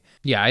pay.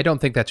 Yeah, I don't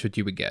think that's what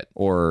you would get.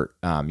 Or,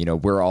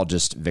 we're all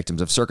just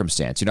victims of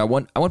circumstance. I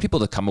want people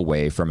to come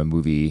away from a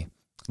movie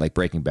like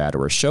Breaking Bad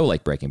or a show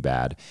like Breaking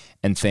Bad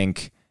and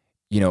think,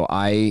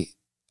 I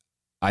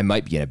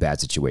might be in a bad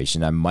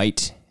situation. I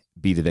might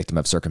be the victim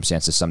of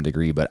circumstance to some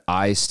degree, but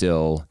I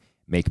still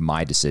make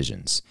my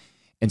decisions.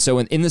 And so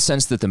in the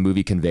sense that the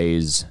movie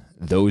conveys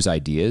those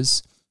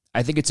ideas,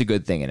 I think it's a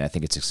good thing, and I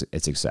think it's a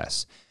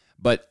success.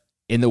 But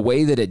in the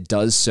way that it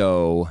does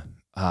so,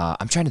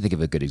 I'm trying to think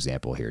of a good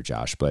example here,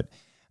 Josh, but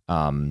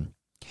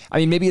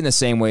maybe in the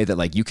same way that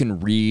like you can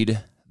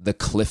read the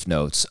cliff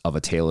notes of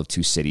A Tale of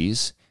Two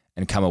Cities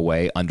and come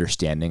away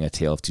understanding A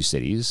Tale of Two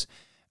Cities,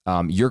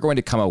 you're going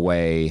to come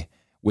away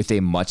with a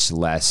much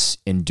less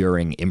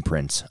enduring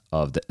imprint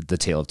of the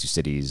Tale of Two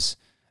Cities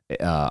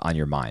on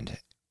your mind.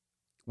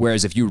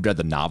 Whereas if you read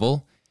the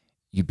novel,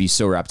 you'd be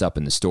so wrapped up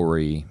in the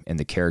story and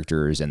the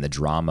characters and the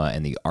drama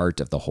and the art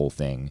of the whole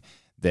thing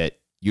that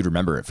you'd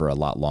remember it for a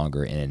lot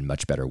longer and in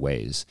much better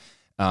ways.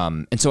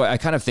 And so I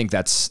kind of think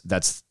that's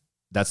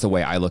the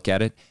way I look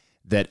at it,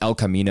 that El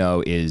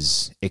Camino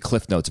is a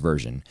Cliff Notes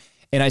version.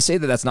 And I say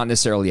that that's not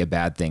necessarily a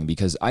bad thing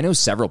because I know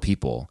several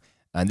people,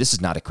 and this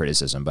is not a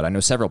criticism, but I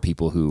know several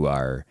people who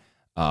are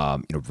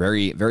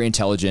very, very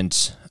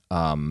intelligent,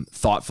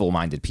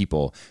 thoughtful-minded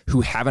people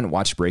who haven't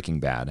watched Breaking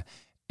Bad.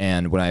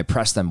 And when I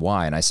press them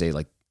why, and I say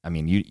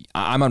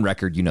I'm on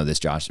record, you know this,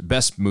 Josh,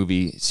 best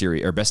movie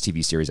series or best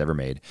TV series ever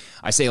made.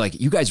 I say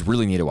you guys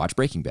really need to watch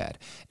Breaking Bad.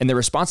 And the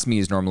response to me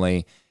is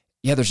normally,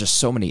 yeah, there's just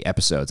so many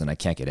episodes and I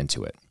can't get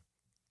into it.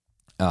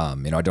 I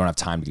don't have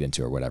time to get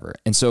into it or whatever.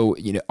 And so,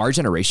 our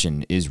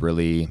generation is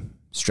really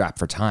strapped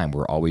for time.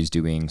 We're always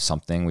doing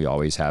something. We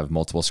always have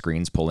multiple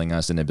screens pulling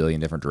us in a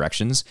billion different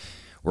directions.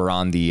 we're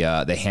on the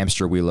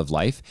hamster wheel of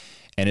life,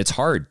 and it's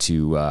hard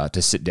to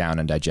sit down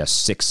and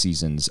digest 6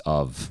 seasons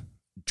of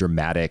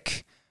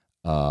dramatic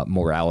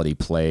morality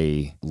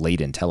play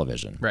laden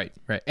television. Right.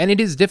 And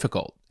it is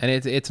difficult, and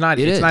it's not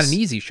an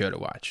easy show to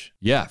watch.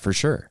 Yeah, for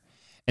sure.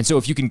 And so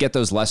if you can get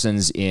those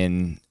lessons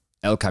in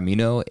El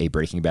Camino, a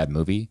Breaking Bad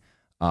movie,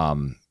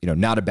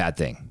 not a bad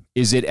thing.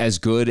 Is it as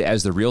good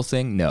as the real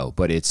thing? No,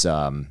 but it's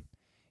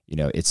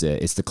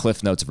it's the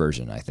Cliff Notes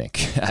version, I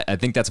think. I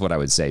think that's what I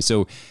would say.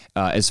 So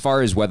as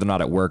far as whether or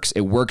not it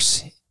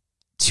works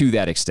to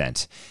that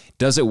extent.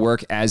 Does it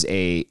work as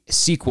a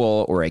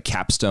sequel or a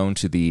capstone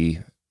to the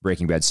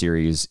Breaking Bad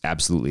series?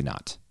 Absolutely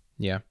not.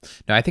 Yeah.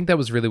 No, I think that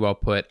was really well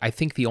put. I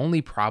think the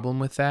only problem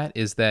with that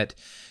is that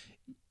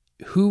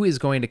who is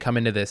going to come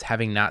into this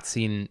having not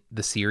seen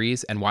the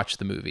series and watch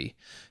the movie?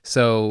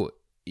 So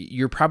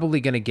you're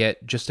probably going to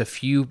get just a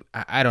few,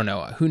 I don't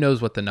know, who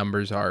knows what the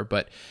numbers are,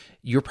 but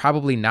you're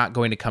probably not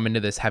going to come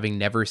into this having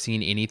never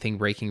seen anything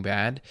Breaking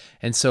Bad.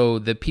 And so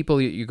the people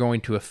you're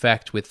going to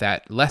affect with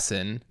that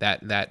lesson,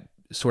 that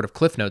sort of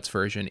Cliff Notes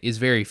version, is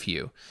very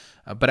few.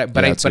 But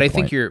I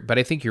think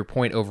your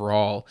point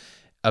overall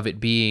of it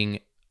being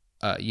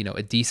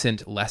a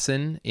decent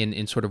lesson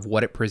in sort of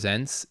what it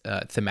presents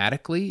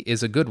thematically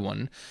is a good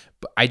one.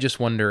 But I just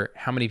wonder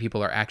how many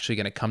people are actually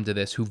going to come to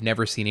this who've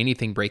never seen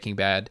anything Breaking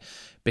Bad,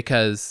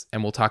 because,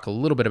 and we'll talk a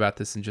little bit about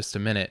this in just a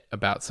minute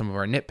about some of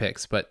our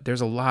nitpicks, but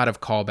there's a lot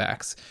of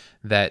callbacks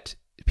that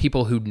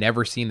people who'd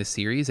never seen the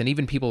series, and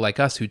even people like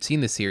us who'd seen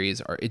the series,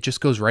 it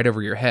just goes right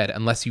over your head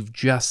unless you've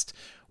just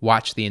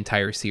watched the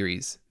entire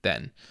series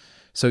then.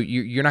 So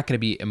you're not going to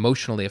be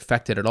emotionally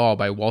affected at all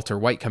by Walter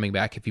White coming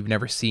back if you've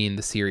never seen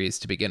the series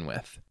to begin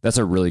with. That's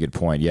a really good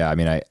point. Yeah, I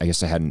mean, I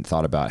guess I hadn't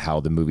thought about how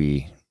the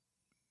movie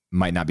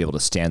might not be able to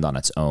stand on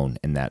its own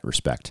in that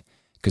respect.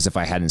 Because if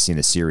I hadn't seen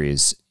the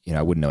series,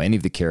 I wouldn't know any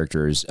of the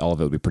characters. All of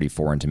it would be pretty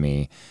foreign to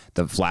me.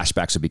 The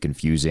flashbacks would be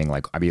confusing.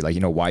 Like, I'd be like,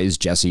 why is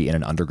Jesse in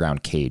an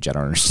underground cage? I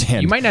don't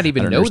understand. You might not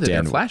even know that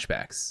they're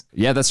flashbacks.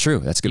 Yeah, that's true.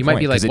 That's a good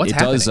point. You might be like, what's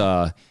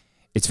happening?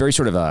 It's very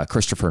sort of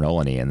Christopher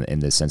Nolan-y in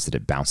the sense that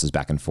it bounces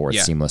back and forth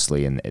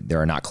seamlessly, and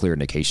there are not clear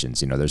indications.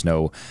 There's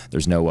no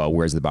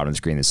where's the bottom of the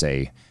screen to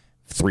say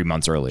 3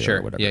 months earlier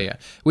or whatever. Yeah.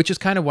 Which is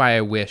kind of why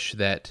I wish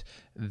that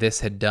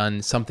this had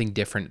done something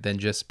different than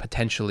just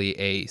potentially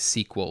a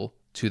sequel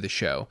to the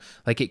show.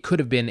 Like, it could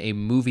have been a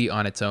movie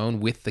on its own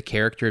with the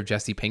character of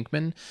Jesse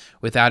Pinkman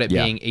without it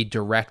being a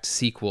direct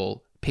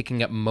sequel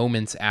picking up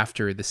moments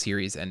after the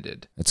series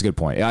ended. That's a good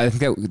point. Yeah, I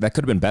think that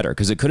could have been better,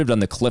 because it could have done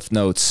the Cliff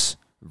Notes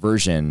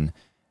version,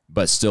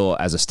 but still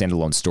as a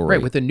standalone story.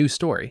 Right, with a new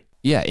story.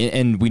 Yeah,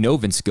 and we know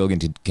Vince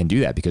Gilligan can do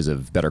that because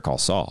of Better Call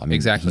Saul. I mean,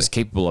 exactly. He's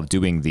capable of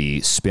doing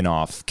the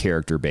spin-off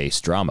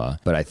character-based drama,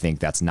 but I think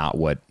that's not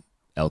what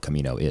El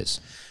Camino is.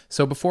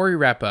 So before we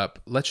wrap up,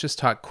 let's just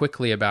talk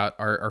quickly about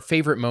our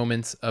favorite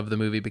moments of the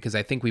movie, because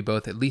I think we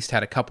both at least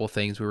had a couple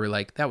things where we were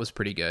like, that was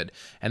pretty good.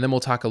 And then we'll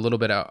talk a little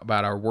bit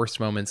about our worst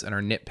moments and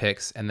our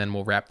nitpicks, and then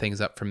we'll wrap things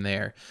up from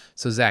there.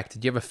 So Zach,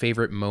 did you have a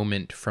favorite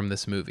moment from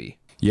this movie?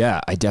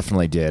 Yeah, I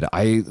definitely did.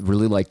 I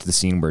really liked the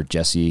scene where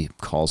Jesse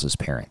calls his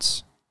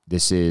parents.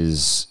 This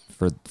is,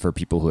 for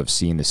people who have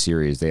seen the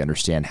series, they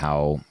understand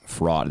how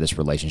fraught this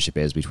relationship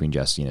is between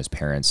Jesse and his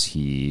parents.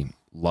 He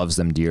loves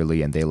them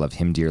dearly and they love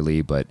him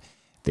dearly, but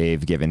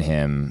they've given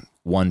him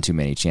one too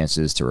many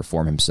chances to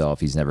reform himself.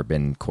 He's never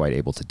been quite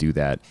able to do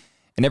that.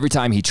 And every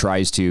time he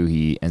tries to,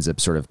 he ends up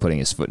sort of putting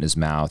his foot in his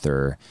mouth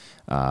or,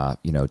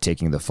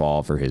 taking the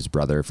fall for his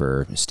brother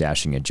for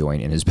stashing a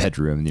joint in his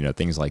bedroom,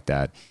 things like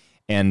that.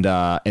 And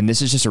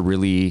this is just a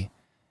really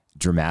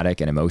dramatic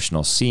and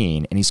emotional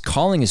scene. And he's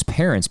calling his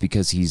parents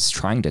because he's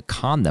trying to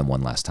con them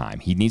one last time.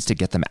 He needs to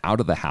get them out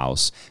of the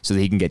house so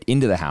that he can get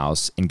into the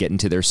house and get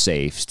into their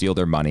safe, steal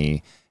their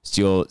money,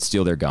 steal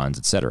their guns,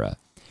 etc.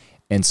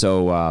 And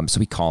so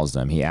he calls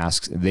them. He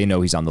asks. They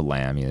know he's on the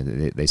lam.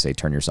 They say,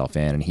 "Turn yourself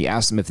in." And he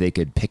asks them if they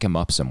could pick him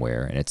up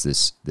somewhere. And it's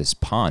this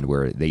pond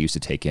where they used to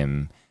take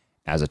him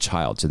as a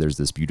child. So there's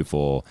this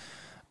beautiful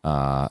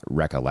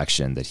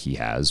recollection that he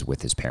has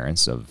with his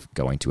parents of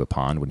going to a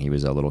pond when he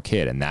was a little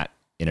kid. And that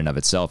in and of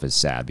itself is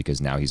sad, because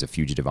now he's a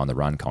fugitive on the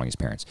run calling his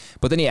parents.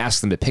 But then he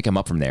asks them to pick him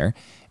up from there,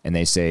 and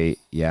they say,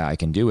 yeah, I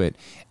can do it.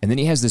 And then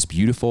he has this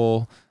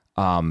beautiful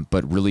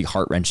but really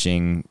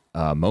heart-wrenching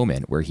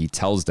moment where he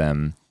tells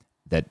them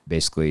that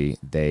basically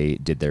they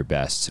did their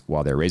best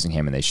while they're raising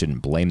him and they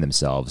shouldn't blame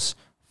themselves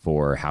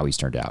for how he's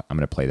turned out. I'm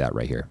going to play that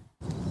right here.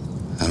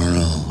 I don't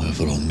know if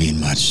it'll mean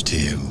much to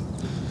you,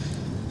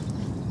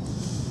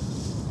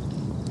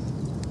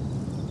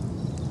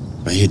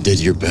 but you did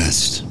your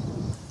best.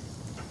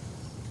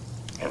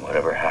 And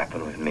whatever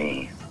happened with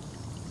me,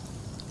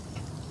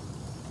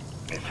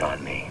 it's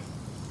on me,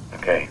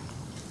 okay?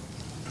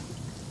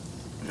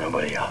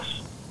 Nobody else.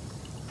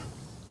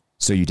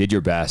 So you did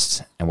your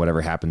best, and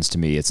whatever happens to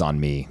me, it's on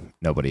me,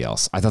 nobody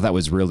else. I thought that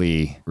was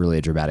really, really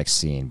a dramatic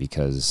scene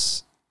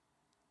because,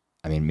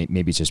 I mean,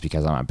 maybe it's just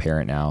because I'm a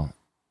parent now,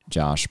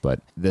 Josh, but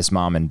this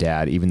mom and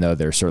dad, even though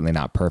they're certainly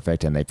not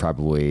perfect and it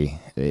probably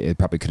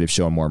could have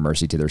shown more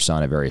mercy to their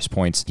son at various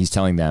points, he's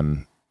telling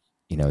them,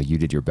 you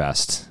did your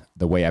best.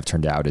 The way I've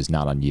turned out is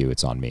not on you,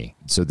 it's on me.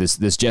 So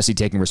this Jesse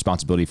taking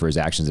responsibility for his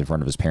actions in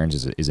front of his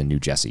parents is a new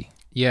Jesse.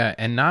 Yeah,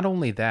 and not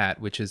only that,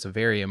 which is a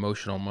very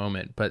emotional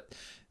moment, but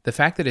the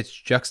fact that it's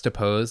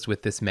juxtaposed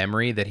with this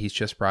memory that he's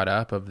just brought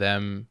up of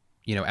them,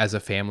 as a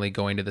family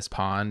going to this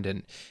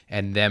pond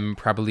and them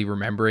probably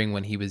remembering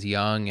when he was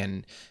young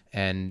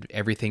and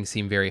everything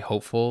seemed very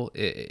hopeful.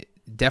 It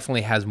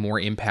definitely has more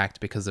impact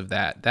because of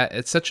that. That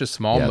it's such a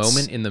small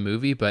moment in the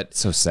movie, but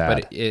so sad.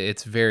 But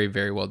it's very,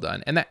 very well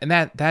done. And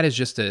that is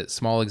just a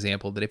small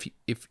example that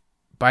if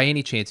by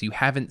any chance you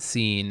haven't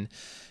seen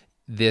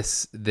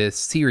this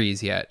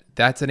series yet,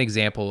 that's an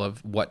example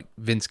of what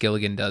Vince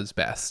Gilligan does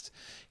best.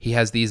 He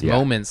has these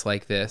moments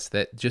like this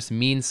that just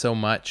mean so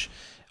much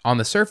on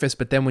the surface,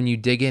 but then when you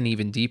dig in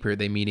even deeper,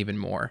 they mean even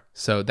more.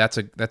 So that's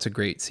a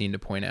great scene to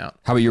point out.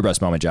 How about your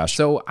best moment, Josh?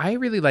 So I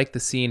really like the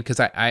scene because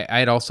I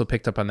had also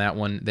picked up on that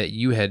one that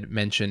you had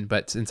mentioned,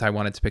 but since I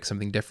wanted to pick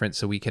something different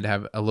so we could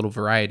have a little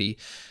variety,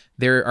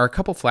 there are a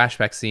couple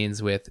flashback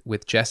scenes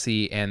with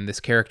Jesse and this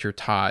character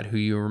Todd, who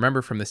you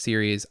remember from the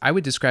series. I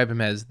would describe him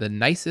as the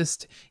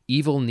nicest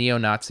evil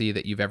neo-Nazi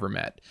that you've ever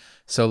met.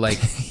 So like,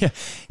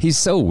 he's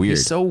so weird.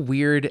 He's so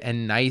weird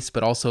and nice,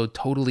 but also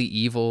totally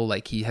evil.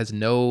 Like he has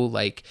no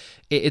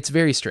it's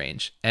very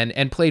strange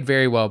and played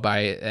very well by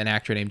an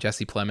actor named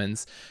Jesse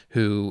Plemons,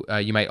 who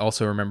you might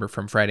also remember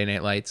from Friday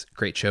Night Lights.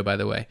 Great show, by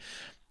the way.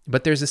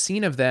 But there's a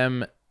scene of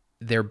them.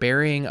 They're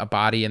burying a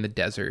body in the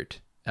desert.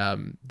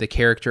 The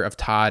character of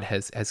Todd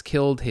has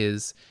killed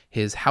his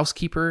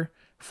housekeeper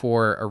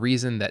for a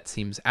reason that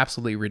seems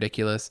absolutely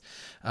ridiculous.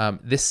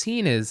 This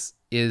scene is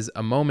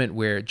a moment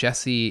where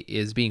Jesse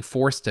is being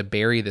forced to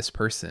bury this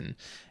person.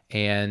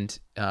 And,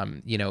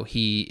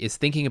 he is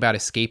thinking about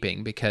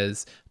escaping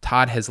because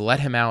Todd has let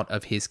him out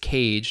of his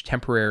cage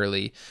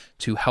temporarily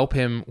to help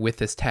him with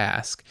this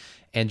task.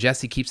 And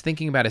Jesse keeps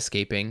thinking about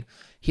escaping.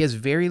 He has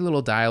very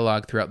little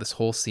dialogue throughout this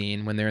whole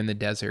scene when they're in the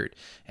desert.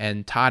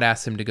 And Todd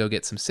asks him to go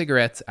get some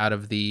cigarettes out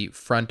of the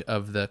front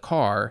of the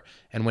car.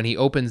 And when he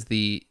opens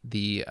the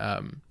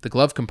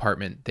glove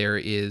compartment, there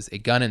is a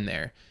gun in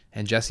there.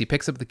 And Jesse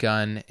picks up the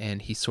gun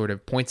and he sort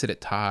of points it at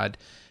Todd.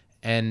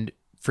 And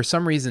for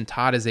some reason,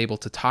 Todd is able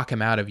to talk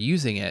him out of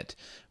using it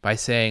by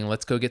saying,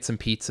 let's go get some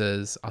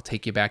pizzas. I'll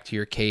take you back to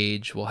your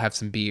cage. We'll have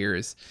some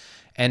beers.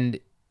 And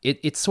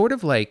it's sort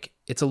of like,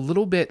 it's a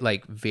little bit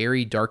like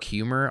very dark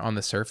humor on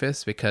the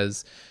surface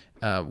because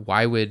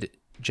why would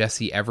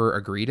Jesse ever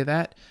agree to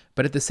that?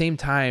 But at the same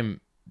time,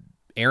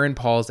 Aaron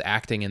Paul's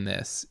acting in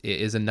this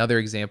is another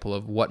example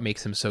of what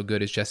makes him so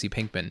good as Jesse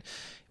Pinkman.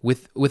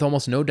 With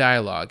almost no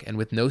dialogue and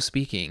with no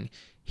speaking,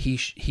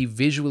 he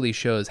visually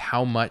shows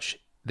how much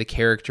the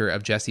character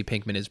of Jesse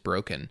Pinkman is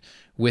broken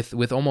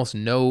with almost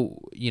no,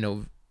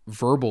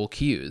 verbal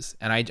cues.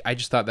 And I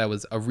just thought that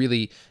was a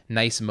really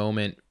nice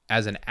moment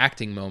as an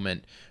acting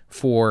moment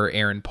for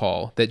Aaron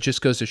Paul that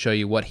just goes to show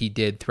you what he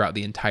did throughout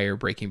the entire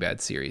Breaking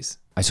Bad series.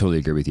 I totally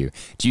agree with you.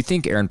 Do you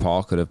think Aaron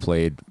Paul could have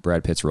played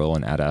Brad Pitt's role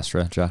in Ad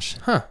Astra, Josh?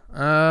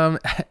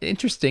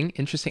 Interesting.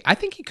 I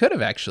think he could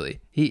have actually.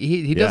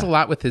 He does a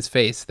lot with his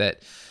face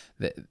that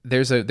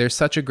there's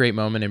such a great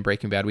moment in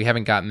Breaking Bad. We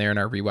haven't gotten there in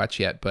our rewatch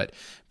yet, but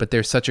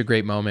there's such a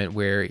great moment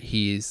where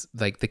he's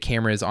like the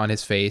camera is on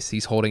his face.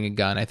 He's holding a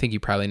gun. I think you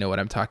probably know what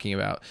I'm talking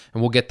about,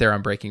 and we'll get there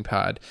on Breaking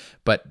Pod.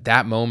 But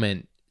that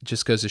moment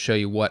just goes to show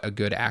you what a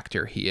good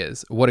actor he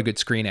is, what a good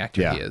screen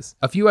actor he is.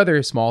 A few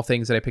other small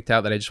things that I picked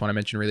out that I just want to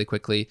mention really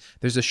quickly.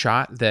 There's a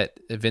shot that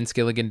Vince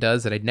Gilligan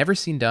does that I'd never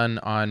seen done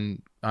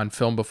on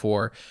film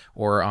before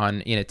or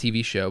in a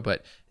TV show,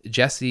 but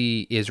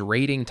Jesse is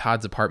raiding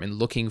Todd's apartment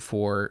looking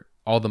for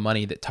all the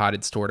money that Todd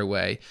had stored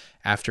away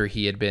after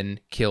he had been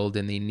killed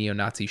in the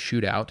neo-Nazi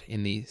shootout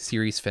in the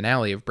series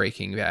finale of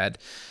Breaking Bad.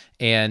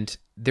 And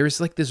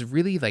there's like this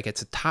really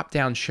it's a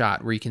top-down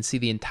shot where you can see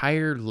the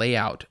entire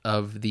layout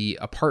of the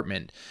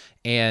apartment.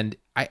 And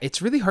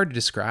it's really hard to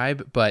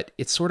describe, but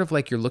it's sort of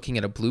like you're looking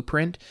at a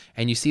blueprint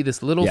and you see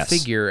this little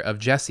figure of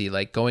Jesse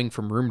going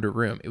from room to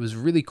room. It was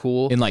really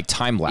cool. In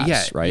time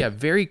lapse, right? Yeah,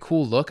 very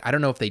cool look. I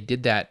don't know if they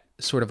did that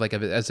sort of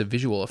as a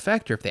visual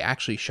effect or if they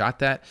actually shot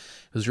that.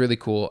 It was really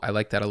cool. I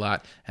like that a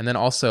lot. And then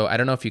also, I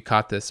don't know if you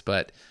caught this,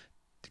 but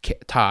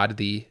Todd,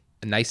 the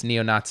nice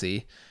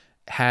neo-Nazi,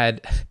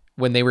 had...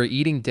 when they were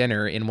eating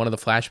dinner in one of the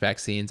flashback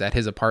scenes at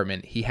his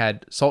apartment, he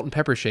had salt and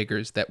pepper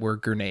shakers that were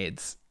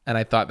grenades. And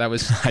I thought that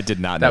was... I did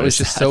not that was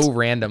just so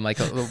random, like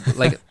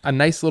a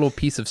nice little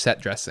piece of set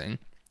dressing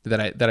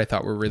that I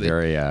thought were really...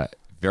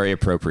 Very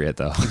appropriate,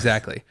 though.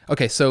 Exactly.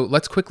 Okay, so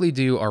let's quickly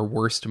do our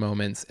worst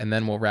moments, and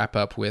then we'll wrap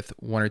up with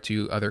one or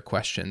two other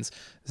questions.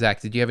 Zach,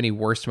 did you have any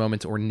worst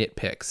moments or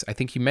nitpicks? I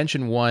think you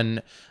mentioned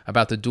one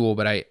about the duel,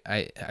 but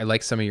I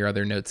like some of your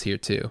other notes here,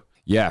 too.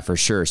 Yeah, for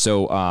sure.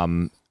 So,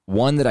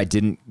 one that I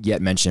didn't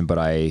yet mention, but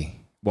I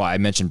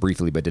mentioned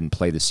briefly, but didn't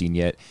play the scene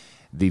yet.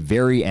 The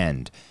very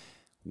end,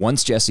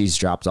 once Jesse's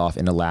dropped off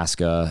in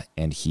Alaska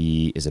and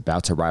he is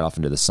about to ride off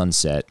into the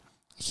sunset,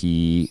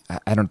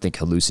 I don't think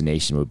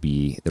hallucination would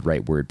be the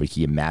right word, but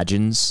he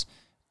imagines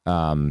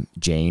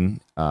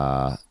Jane.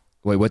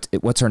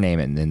 What's her name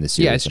in the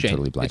series? Yeah, it's I'm Jane.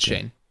 totally blanking. It's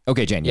Jane.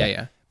 Okay, Jane.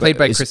 Yeah. Played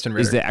by Kristen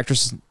Ritter. Is the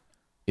actress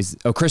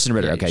Kristen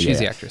Ritter? Yeah, okay, she's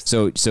the actress.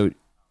 So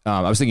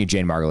I was thinking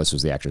Jane Margulis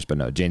was the actress, but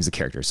no, Jane's the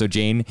character. So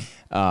Jane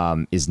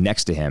is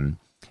next to him,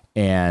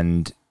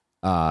 and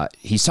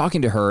he's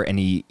talking to her, and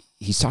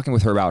he's talking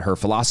with her about her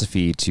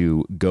philosophy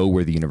to go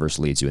where the universe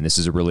leads you. And this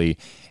is a really,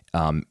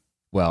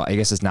 well, I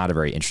guess it's not a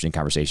very interesting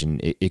conversation.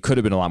 It could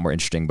have been a lot more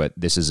interesting, but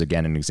this is,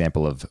 again, an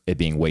example of it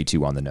being way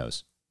too on the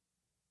nose.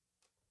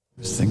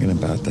 I was thinking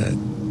about that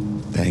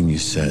thing you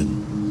said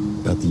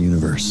about the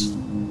universe.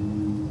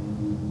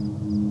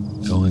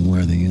 Going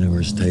where the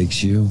universe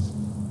takes you.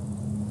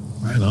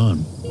 Right on.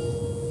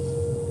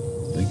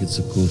 I think it's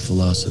a cool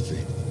philosophy.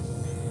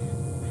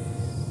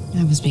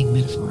 I was being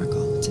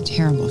metaphorical. It's a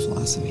terrible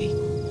philosophy.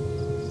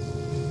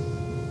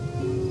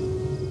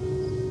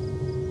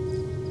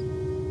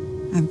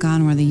 I've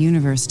gone where the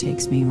universe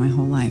takes me my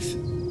whole life.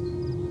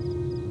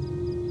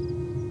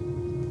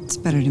 It's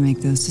better to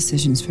make those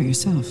decisions for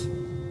yourself.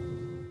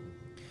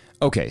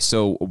 Okay,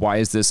 so why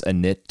is this a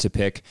nit to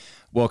pick?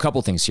 Well, a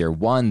couple things here.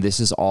 One, this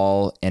is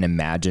all an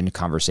imagined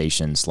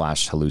conversation /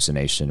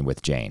 hallucination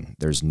with Jane.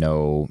 There's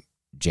no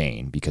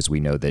Jane because we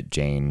know that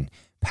Jane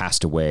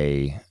passed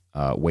away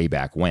way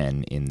back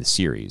when in the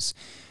series.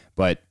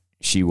 But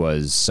she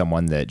was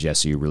someone that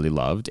Jesse really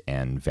loved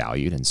and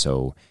valued, and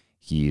so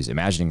he's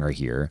imagining her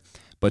here.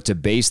 But to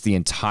base the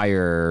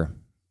entire,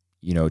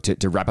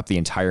 to wrap up the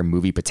entire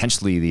movie,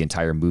 potentially the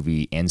entire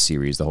movie and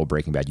series, the whole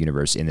Breaking Bad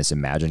universe in this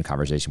imagined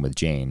conversation with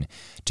Jane,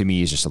 to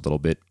me is just a little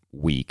bit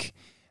weak.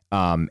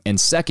 And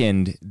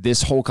second,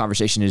 this whole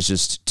conversation is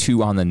just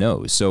too on the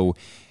nose. So,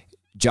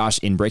 Josh,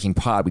 in Breaking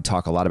Pod, we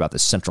talk a lot about the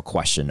central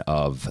question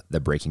of the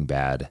Breaking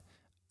Bad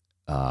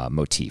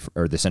motif,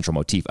 or the central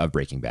motif of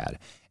Breaking Bad.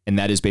 And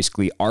that is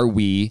basically, are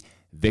we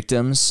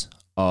victims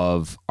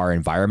of our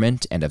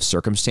environment and of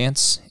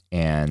circumstance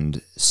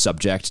and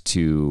subject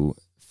to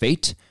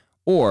fate?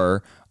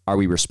 Or are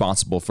we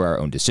responsible for our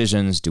own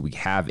decisions? Do we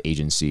have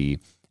agency,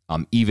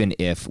 even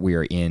if we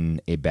are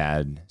in a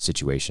bad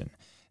situation?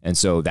 And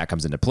so that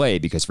comes into play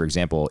because, for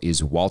example,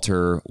 is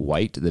Walter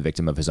White the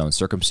victim of his own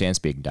circumstance,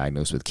 being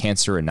diagnosed with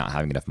cancer and not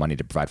having enough money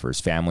to provide for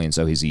his family? And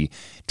so is he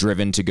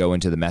driven to go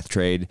into the meth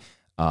trade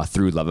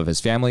through love of his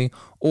family?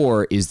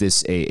 Or is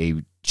this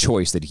a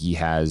choice that he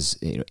has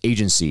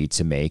agency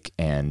to make,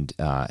 and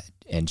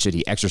should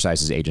he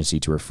exercise his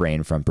agency to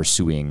refrain from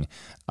pursuing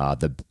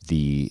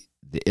the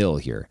ill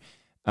here?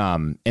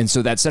 And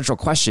so that central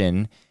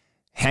question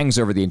hangs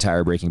over the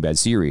entire Breaking Bad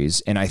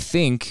series. And I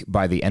think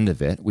by the end of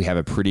it, we have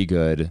a pretty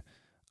good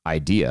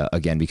idea,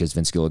 again, because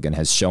Vince Gilligan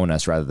has shown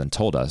us rather than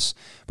told us.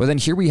 But then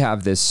here we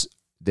have this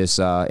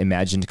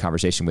imagined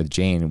conversation with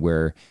Jane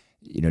where,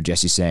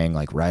 Jesse's saying,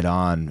 like, right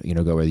on,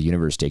 go where the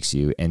universe takes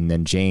you. And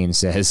then Jane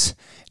says,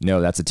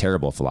 no, that's a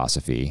terrible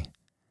philosophy.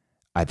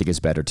 I think it's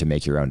better to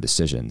make your own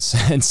decisions.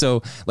 And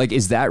so, like,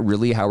 is that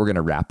really how we're going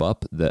to wrap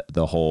up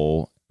the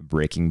whole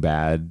Breaking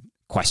Bad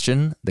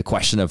question, the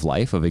question of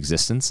life, of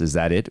existence? Is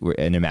that it?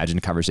 An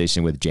imagined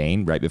conversation with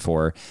Jane right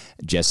before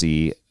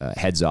Jesse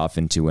heads off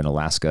into an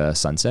Alaska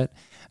sunset.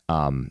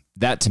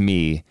 That to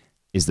me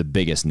is the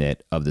biggest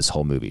nit of this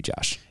whole movie,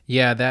 Josh.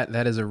 Yeah,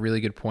 that is a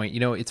really good point.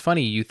 It's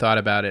funny you thought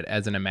about it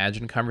as an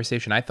imagined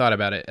conversation. I thought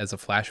about it as a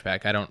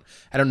flashback. I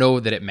don't know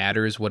that it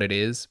matters what it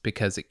is,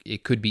 because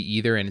it could be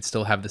either and it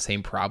still have the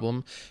same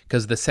problem,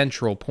 because the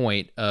central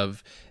point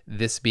of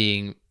this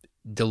being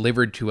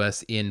delivered to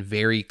us in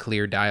very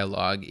clear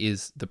dialogue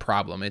is the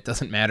problem. It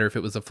doesn't matter if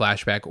it was a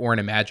flashback or an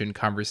imagined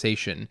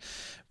conversation,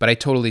 but I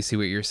totally see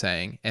what you're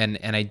saying. And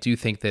I do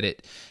think that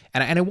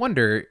and I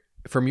wonder,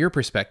 from your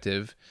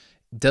perspective,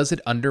 does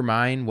it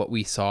undermine what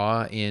we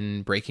saw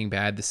in Breaking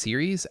Bad, the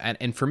series?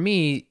 And for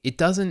me, it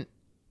doesn't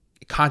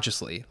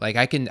consciously. Like,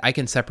 I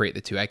can separate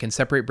the two. I can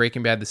separate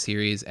Breaking Bad, the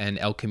series, and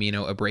El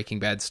Camino, a Breaking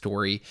Bad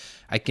story.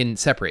 I can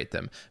separate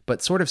them,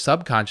 but sort of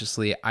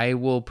subconsciously, I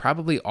will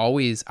probably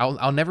always,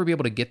 I'll never be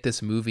able to get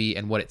this movie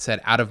and what it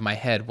said out of my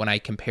head when I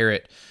compare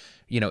it.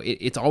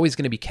 It's always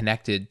going to be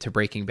connected to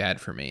Breaking Bad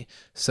for me.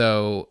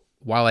 So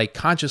while I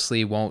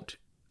consciously won't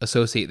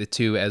associate the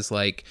two as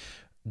like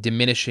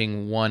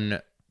diminishing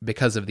one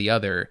because of the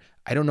other,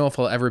 I don't know if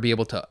I'll ever be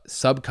able to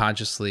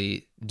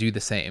subconsciously do the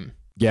same.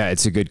 Yeah,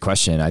 it's a good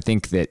question. I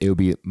think that it would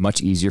be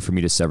much easier for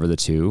me to sever the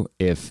two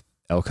if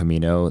El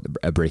Camino,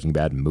 a Breaking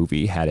Bad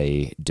movie, had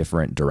a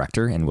different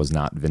director and was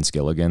not Vince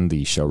Gilligan,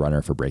 the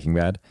showrunner for Breaking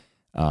Bad.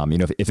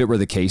 If it were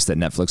the case that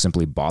Netflix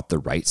simply bought the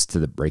rights to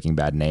the Breaking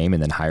Bad name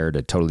and then hired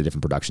a totally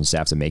different production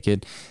staff to make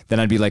it, then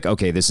I'd be like,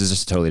 okay, this is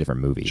just a totally different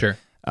movie. Sure.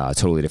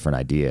 Totally different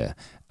idea.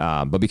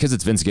 But because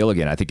it's Vince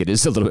Gilligan, I think it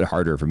is a little bit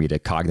harder for me to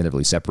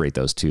cognitively separate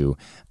those two,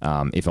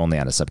 if only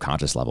on a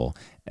subconscious level.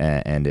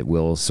 And it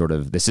will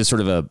this is sort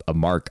of a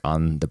mark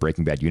on the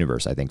Breaking Bad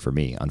universe, I think, for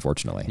me,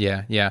 unfortunately.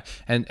 Yeah.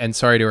 And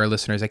sorry to our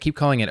listeners, I keep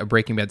calling it a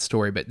Breaking Bad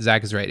story, but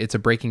Zach is right. It's a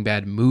Breaking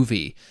Bad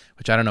movie,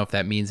 which I don't know if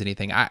that means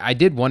anything. I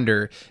did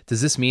wonder,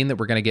 does this mean that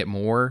we're going to get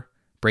more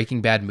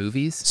Breaking Bad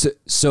movies?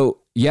 So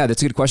yeah,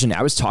 that's a good question.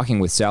 I was talking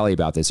with Sally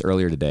about this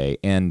earlier today,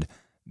 and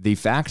the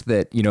fact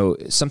that,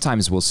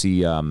 sometimes we'll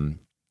see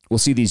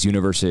these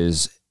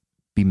universes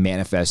be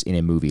manifest in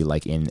a movie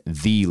like in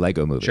the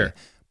Lego Movie. Sure.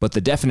 But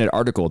the definite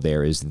article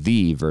there is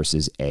the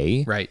versus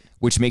a, Right.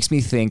 which makes me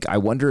think, I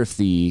wonder if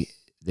the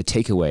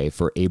takeaway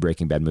for a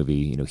Breaking Bad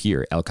movie,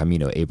 here, El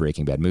Camino, a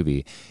Breaking Bad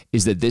movie,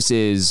 is that this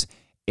is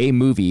a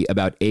movie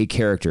about a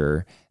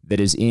character that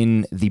is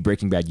in the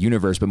Breaking Bad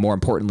universe, but more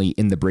importantly,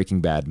 in the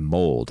Breaking Bad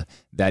mold,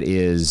 that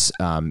is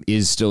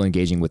still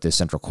engaging with this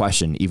central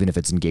question, even if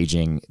it's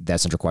engaging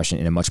that central question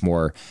in a much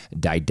more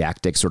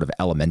didactic, sort of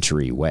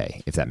elementary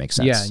way, if that makes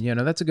sense. Yeah,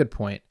 no, that's a good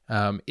point.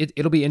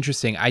 It'll be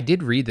interesting. I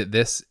did read that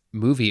this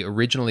movie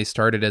originally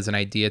started as an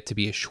idea to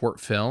be a short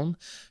film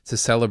to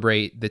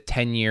celebrate the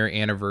 10-year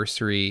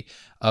anniversary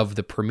of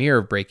the premiere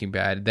of Breaking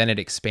Bad. Then it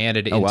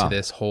expanded into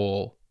this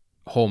whole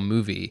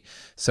movie.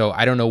 So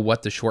I don't know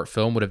what the short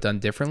film would have done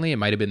differently. It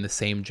might have been the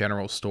same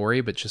general story,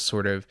 but just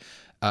sort of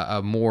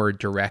a more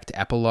direct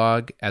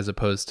epilogue as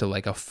opposed to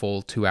like a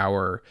full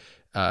 2-hour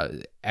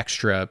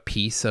extra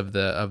piece of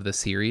the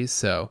series.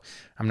 So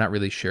I'm not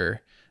really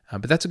sure.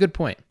 But that's a good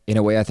point. In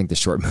a way, I think the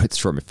short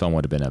film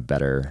would have been a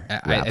better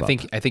I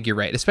think you're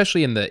right,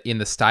 especially in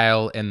the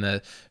style and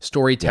the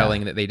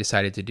storytelling that they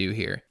decided to do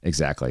here.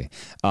 Exactly.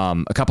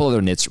 A couple other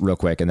nits real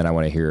quick, and then I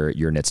want to hear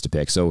your nits to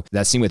pick. So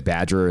that scene with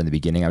Badger in the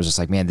beginning, I was just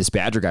like, man, this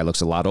Badger guy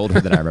looks a lot older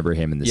than I remember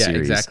him in the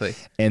series. Yeah, exactly.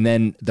 And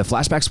then the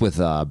flashbacks with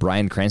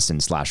Bryan Cranston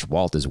 /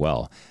 Walt as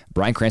well.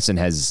 Bryan Cranston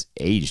has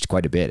aged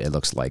quite a bit, it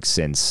looks like,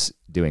 since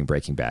doing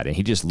Breaking Bad, and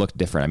he just looked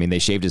different. I mean, they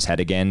shaved his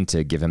head again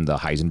to give him the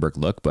Heisenberg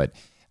look, but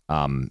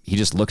he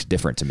just looked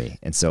different to me,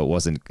 and so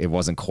it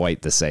wasn't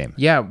quite the same.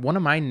 Yeah, one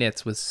of my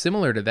nits was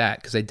similar to that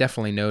because I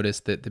definitely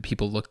noticed that the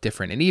people look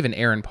different, and even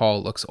Aaron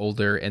Paul looks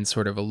older and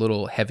sort of a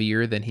little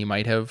heavier than he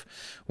might have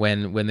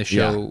when the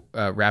show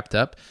wrapped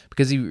up.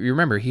 Because you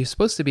remember he's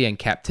supposed to be in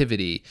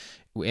captivity,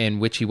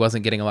 in which he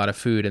wasn't getting a lot of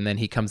food, and then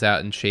he comes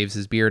out and shaves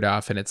his beard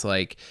off, and it's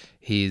like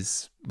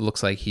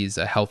looks like he's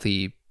a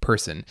healthy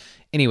person.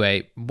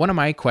 Anyway, one of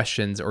my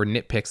questions or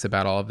nitpicks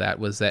about all of that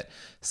was that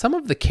some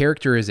of the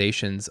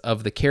characterizations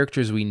of the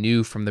characters we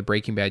knew from the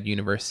Breaking Bad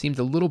universe seemed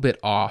a little bit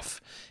off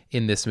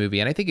in this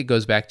movie. And I think it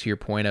goes back to your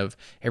point of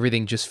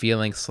everything just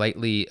feeling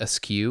slightly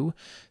askew.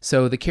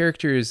 So the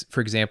characters,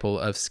 for example,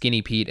 of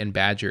Skinny Pete and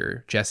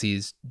Badger,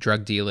 Jesse's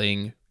drug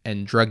dealing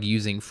and drug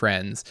using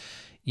friends,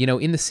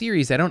 in the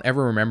series, I don't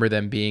ever remember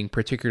them being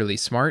particularly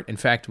smart. In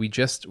fact, we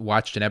just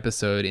watched an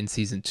episode in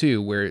season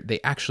 2 where they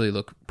actually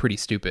look pretty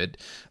stupid,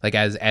 like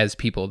as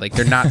people, like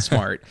they're not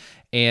smart.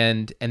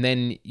 And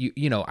then,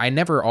 I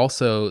never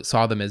also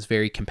saw them as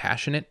very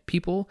compassionate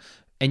people.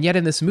 And yet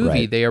in this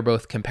movie, they are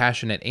both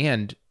compassionate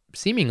and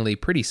seemingly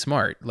pretty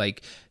smart.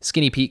 Like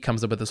Skinny Pete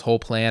comes up with this whole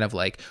plan of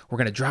like, we're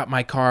going to drop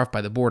my car off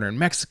by the border in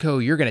Mexico.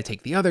 You're going to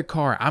take the other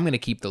car. I'm going to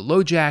keep the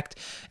low-jacked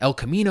El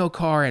Camino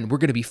car and we're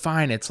going to be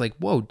fine. It's like,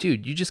 whoa,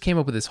 dude, you just came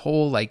up with this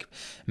whole like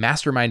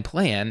mastermind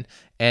plan.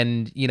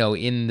 And,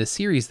 in the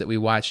series that we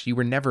watched, you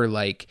were never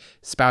like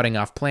spouting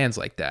off plans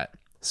like that.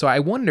 So I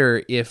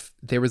wonder if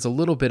there was a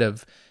little bit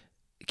of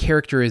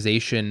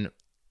characterization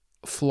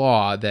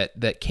flaw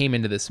that came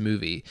into this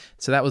movie.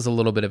 So that was a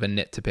little bit of a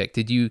nit to pick.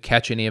 Did you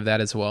catch any of that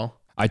as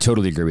well? I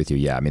totally agree with you.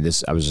 Yeah. I mean,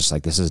 I was just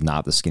like, this is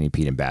not the Skinny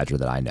Pete and Badger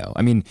that I know.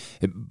 I mean,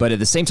 but at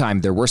the same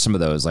time, there were some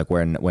of those, like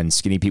when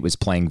Skinny Pete was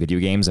playing video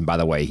games, and by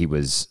the way, he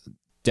was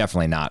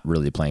definitely not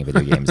really playing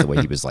video games the way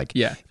he was like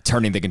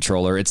turning the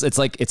controller. It's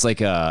like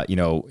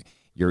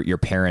your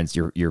parents,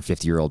 your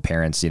 50-year-old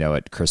parents,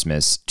 at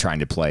Christmas trying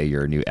to play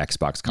your new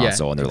Xbox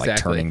console, and they're like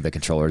turning the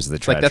controllers of the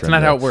try. Like that's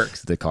not how it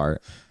works. The car.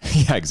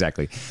 Yeah,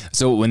 exactly.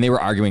 So when they were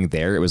arguing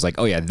there, it was like,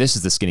 oh yeah, this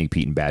is the Skinny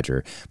Pete and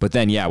Badger. But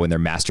then when they're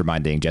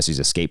masterminding Jesse's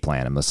escape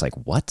plan, I'm just like,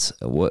 what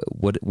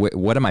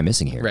am I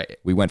missing here? Right.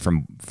 We went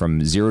from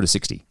 0 to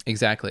 60.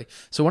 Exactly.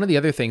 So one of the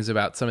other things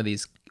about some of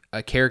these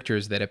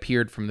characters that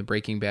appeared from the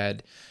Breaking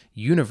Bad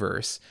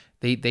universe,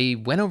 they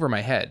went over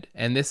my head.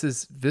 And this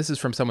is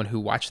from someone who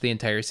watched the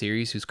entire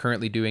series, who's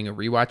currently doing a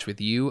rewatch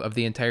with you of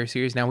the entire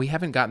series. Now, we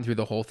haven't gotten through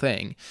the whole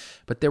thing,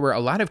 but there were a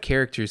lot of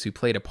characters who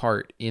played a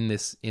part in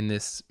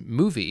this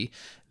movie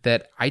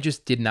that I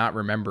just did not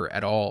remember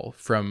at all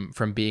from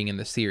being in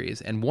the series.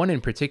 And one in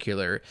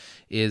particular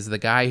is the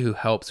guy who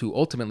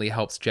ultimately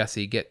helps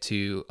Jesse get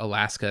to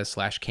Alaska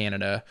 /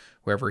 Canada,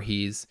 wherever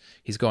he's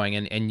going.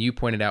 And you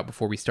pointed out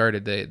before we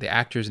started, the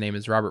actor's name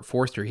is Robert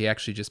Forster. He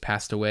actually just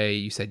passed away,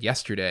 you said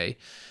yesterday,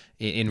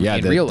 in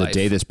real life. The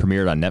day this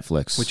premiered on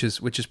Netflix.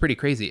 Which is pretty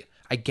crazy.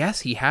 I guess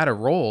he had a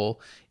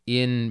role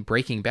in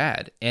Breaking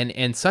Bad,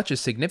 and such a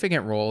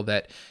significant role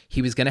that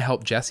he was going to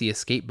help Jesse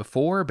escape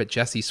before, but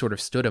Jesse sort of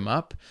stood him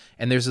up.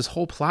 And there's this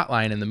whole plot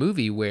line in the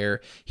movie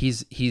where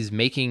he's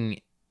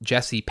making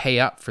Jesse pay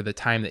up for the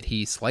time that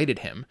he slighted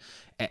him.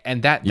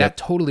 And that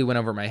totally went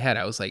over my head.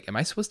 I was like, am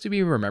I supposed to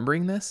be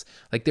remembering this?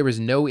 Like there was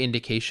no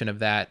indication of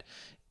that,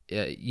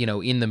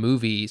 in the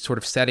movie sort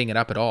of setting it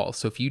up at all.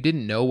 So if you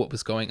didn't know what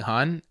was going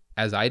on,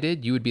 as I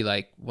did, you would be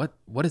like,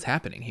 what is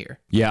happening here?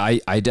 Yeah,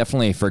 I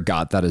definitely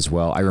forgot that as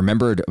well. I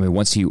remembered,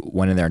 once he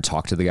went in there and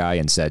talked to the guy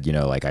and said,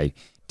 like I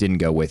didn't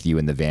go with you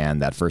in the van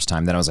that first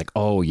time, then I was like,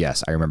 oh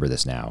yes, I remember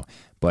this now.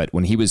 But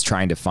when he was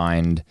trying to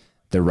find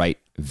the right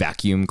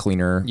vacuum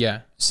cleaner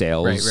Yeah.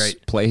 sales Right.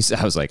 place.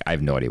 I was like, I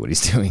have no idea what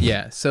he's doing.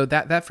 Yeah. So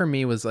that for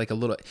me was like a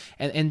little,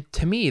 and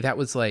to me, that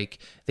was like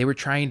they were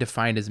trying to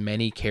find as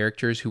many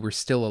characters who were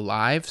still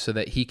alive so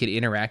that he could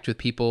interact with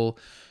people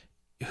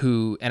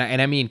who,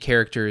 and I mean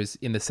characters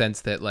in the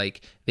sense that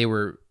like they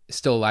were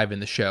still alive in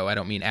the show. I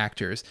don't mean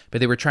actors, but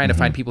they were trying to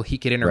find people he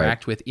could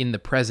interact with in the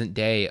present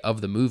day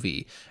of the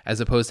movie, as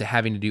opposed to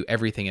having to do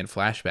everything in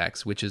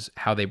flashbacks, which is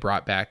how they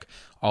brought back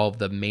all of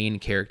the main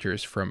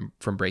characters from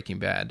Breaking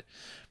Bad.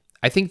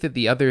 I think that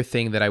the other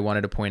thing that I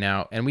wanted to point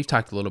out, and we've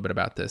talked a little bit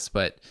about this,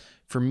 but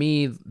for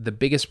me, the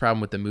biggest problem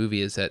with the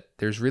movie is that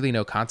there's really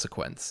no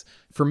consequence.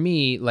 For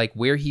me, like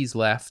where he's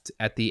left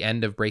at the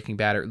end of Breaking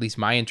Bad, or at least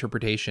my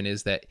interpretation,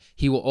 is that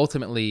he will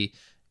ultimately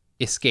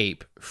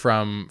escape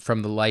from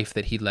the life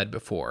that he led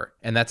before.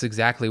 And that's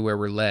exactly where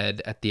we're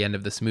led at the end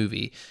of this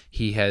movie.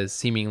 He has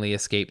seemingly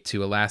escaped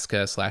to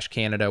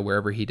Alaska/Canada,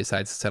 wherever he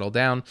decides to settle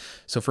down.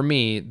 So for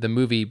me, the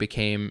movie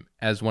became,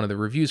 as one of the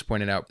reviews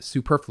pointed out,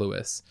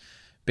 superfluous,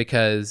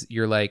 because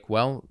you're like,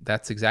 well,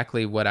 that's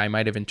exactly what I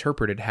might have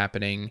interpreted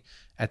happening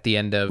at the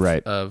end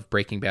of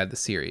Breaking Bad, the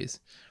series.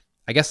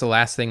 I guess the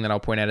last thing that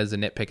I'll point out as a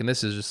nitpick, and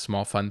this is just a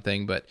small fun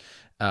thing, but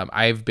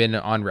I've been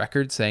on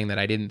record saying that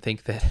I didn't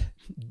think that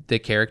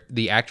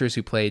the actors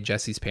who played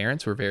Jesse's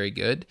parents were very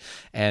good.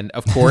 And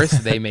of course,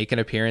 they make an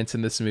appearance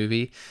in this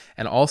movie.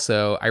 And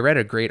also, I read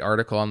a great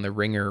article on The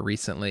Ringer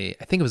recently.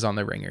 I think it was on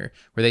The Ringer,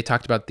 where they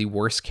talked about the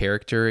worst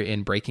character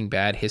in Breaking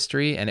Bad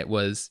history, and it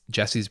was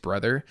Jesse's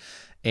brother.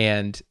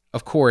 And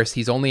of course,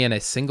 he's only in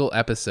a single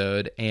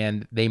episode,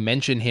 and they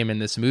mention him in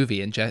this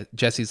movie. And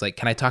Jesse's like,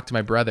 "Can I talk to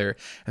my brother?"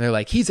 And they're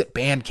like, "He's at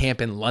band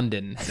camp in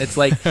London." It's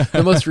like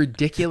the most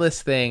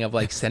ridiculous thing of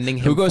like sending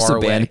him. Who goes far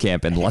to band away.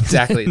 camp in London?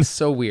 Exactly, it's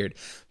so weird.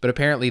 But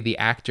apparently, the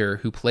actor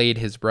who played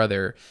his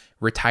brother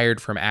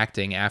retired from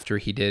acting after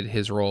he did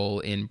his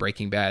role in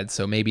Breaking Bad.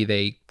 So maybe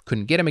they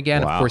couldn't get him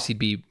again. Wow. Of course, he'd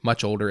be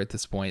much older at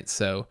this point.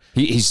 So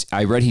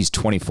I read he's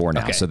 24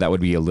 now, Okay. so that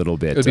would be a little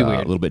bit would be a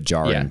weird. little bit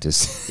jarring Yeah. to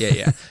see.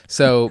 yeah.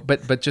 So,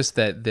 but just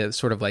the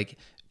sort of like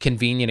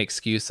convenient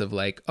excuse of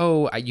like,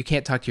 oh, you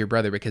can't talk to your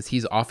brother because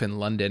he's off in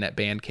London at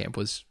band camp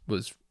was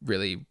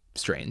really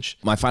strange.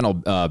 My final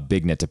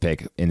big nit to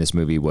pick in this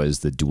movie was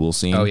the duel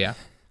scene. Oh yeah.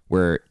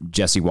 Where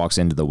Jesse walks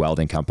into the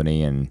welding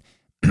company and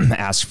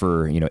asks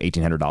for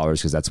 $1,800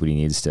 because that's what he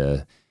needs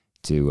to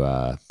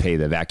pay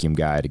the vacuum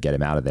guy to get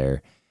him out of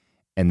there.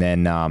 And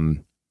then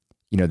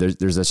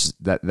there's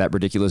that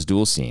ridiculous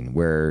duel scene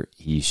where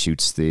he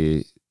shoots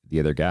the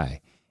other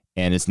guy,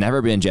 and it's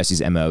never been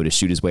Jesse's MO to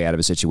shoot his way out of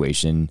a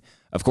situation.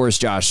 Of course,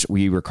 Josh,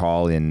 we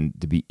recall I think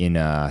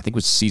it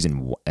was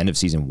end of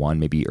season 1,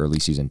 maybe early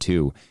season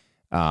 2.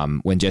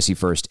 When Jesse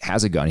first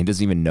has a gun, he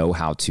doesn't even know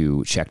how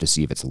to check to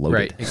see if it's loaded.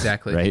 Right,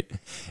 exactly. Right?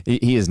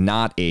 He is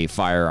not a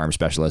firearm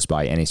specialist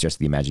by any stretch of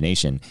the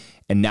imagination.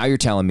 And now you're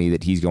telling me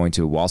that he's going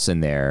to waltz in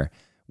there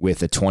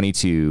with a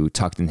 .22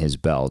 tucked in his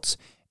belt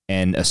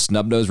and a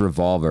snub-nosed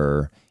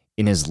revolver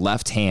in his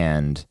left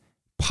hand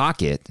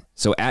pocket,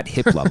 so at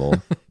hip level,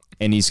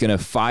 and he's going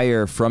to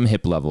fire from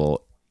hip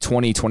level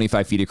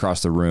 25 feet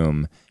across the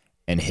room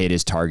and hit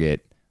his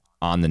target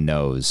on the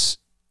nose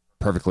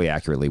perfectly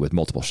accurately with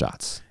multiple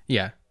shots.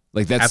 Yeah.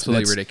 Like that's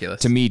absolutely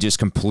ridiculous. To me, just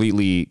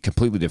completely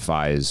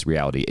defies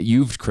reality.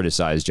 You've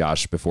criticized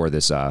Josh before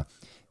this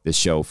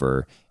show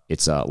for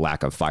its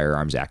lack of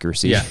firearms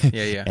accuracy.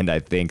 Yeah. And I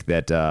think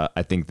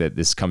that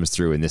this comes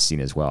through in this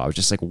scene as well. I was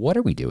just like, what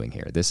are we doing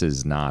here? This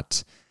is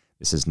not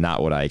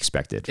what I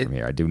expected from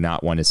here. I do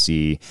not want to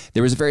see.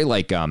 There was a very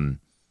like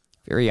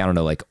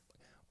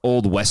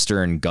old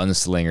Western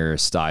gunslinger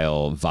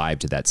style vibe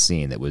to that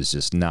scene that was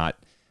just not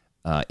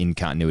in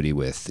continuity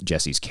with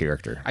Jesse's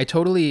character. I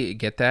totally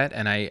get that,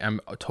 and I'm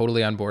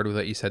totally on board with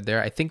what you said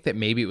there. I think that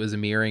maybe it was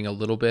mirroring a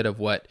little bit of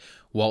what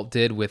Walt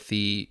did with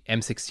the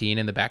M16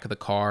 in the back of the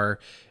car,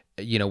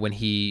 when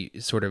he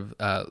sort of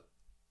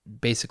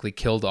basically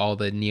killed all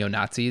the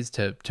neo-Nazis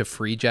to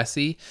free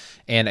Jesse.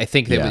 And I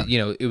think that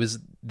it was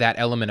that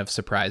element of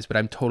surprise, but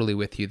I'm totally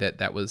with you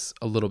that was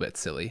a little bit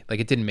silly. Like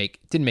it didn't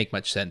make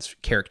much sense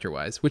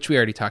character-wise, which we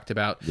already talked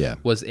about.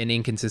 Was an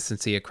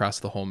inconsistency across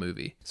the whole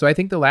movie. So I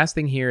think the last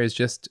thing here is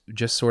just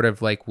sort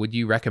of like, would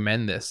you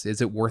recommend this?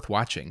 Is it worth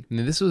watching? I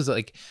mean, this was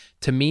like,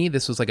 to me,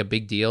 this was like a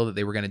big deal that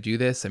they were going to do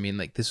this. I mean,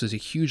 like this was a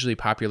hugely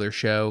popular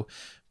show.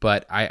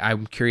 But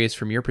I'm curious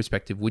from your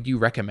perspective, would you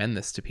recommend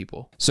this to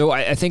people? So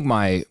I think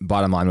my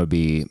bottom line would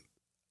be,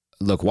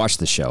 look, watch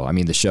the show. I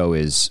mean, the show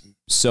is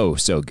so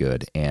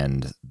good,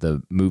 and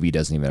the movie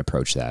doesn't even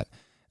approach that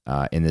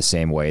in the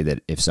same way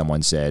that if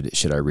someone said,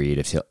 should I read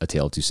A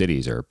Tale of Two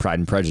Cities or Pride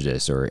and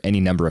Prejudice or any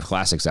number of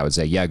classics, I would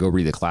say, yeah, go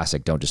read the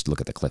classic. Don't just look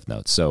at the Cliff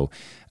Notes. So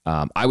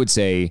I would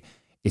say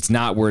it's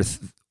not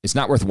worth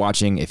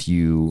watching if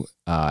you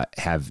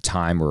have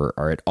time or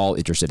are at all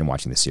interested in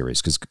watching the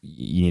series, because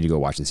you need to go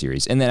watch the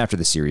series. And then after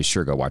the series,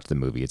 sure, go watch the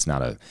movie. It's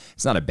not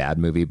a bad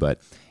movie,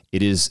 but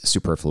it is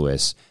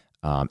superfluous.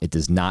 It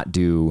does not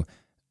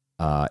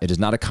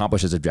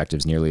accomplish its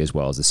objectives nearly as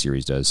well as the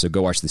series does. So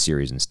go watch the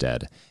series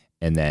instead.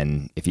 And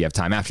then if you have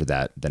time after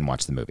that, then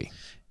watch the movie.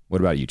 What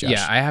about you, Josh?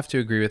 Yeah, I have to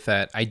agree with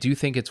that. I do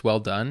think it's well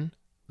done.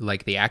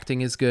 Like the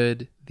acting is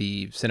good,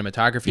 the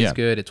cinematography is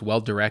good, it's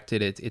well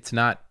directed. It's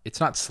not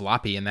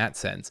sloppy in that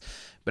sense.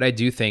 But I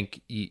do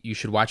think you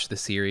should watch the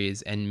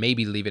series and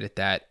maybe leave it at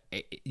that.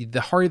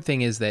 The hard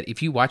thing is that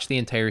if you watch the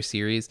entire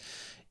series,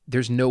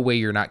 there's no way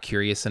you're not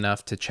curious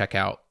enough to check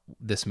out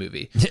this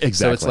movie. Exactly.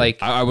 So it's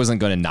like I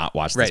wasn't going to not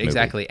watch this movie. Right,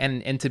 exactly.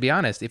 And to be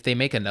honest, if they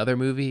make another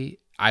movie,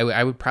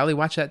 I would probably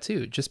watch that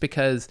too, just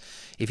because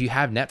if you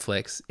have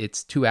Netflix,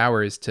 it's 2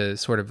 hours to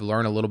sort of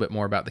learn a little bit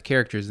more about the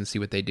characters and see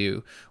what they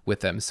do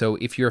with them. So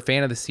if you're a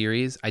fan of the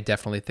series, I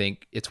definitely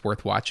think it's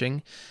worth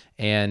watching.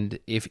 And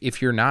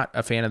if you're not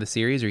a fan of the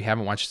series or you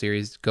haven't watched the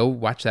series, go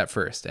watch that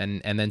first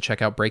and then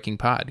check out Breaking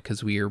Pod,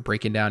 because we are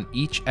breaking down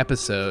each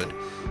episode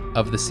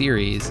of the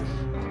series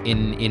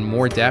in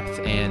more depth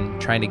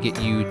and trying to get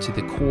you to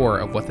the core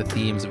of what the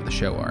themes of the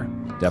show are.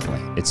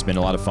 Definitely. It's been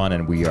a lot of fun,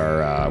 and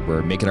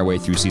we're making our way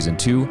through season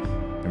 2,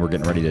 and we're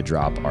getting ready to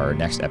drop our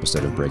next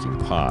episode of Breaking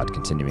Pod,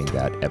 continuing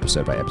that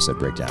episode by episode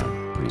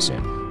breakdown pretty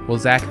soon. Well,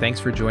 Zach, thanks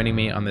for joining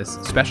me on this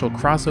special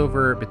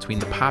crossover between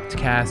the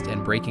Popcast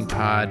and Breaking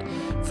Pod.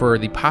 For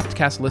the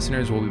Popcast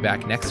listeners, we'll be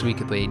back next week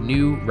with a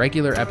new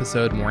regular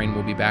episode. Maureen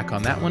will be back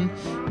on that one.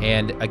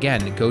 And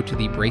again, go to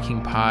the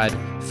Breaking Pod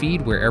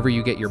feed wherever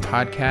you get your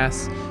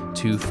podcasts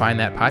to find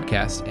that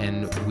podcast,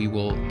 and we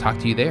will talk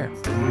to you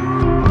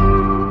there.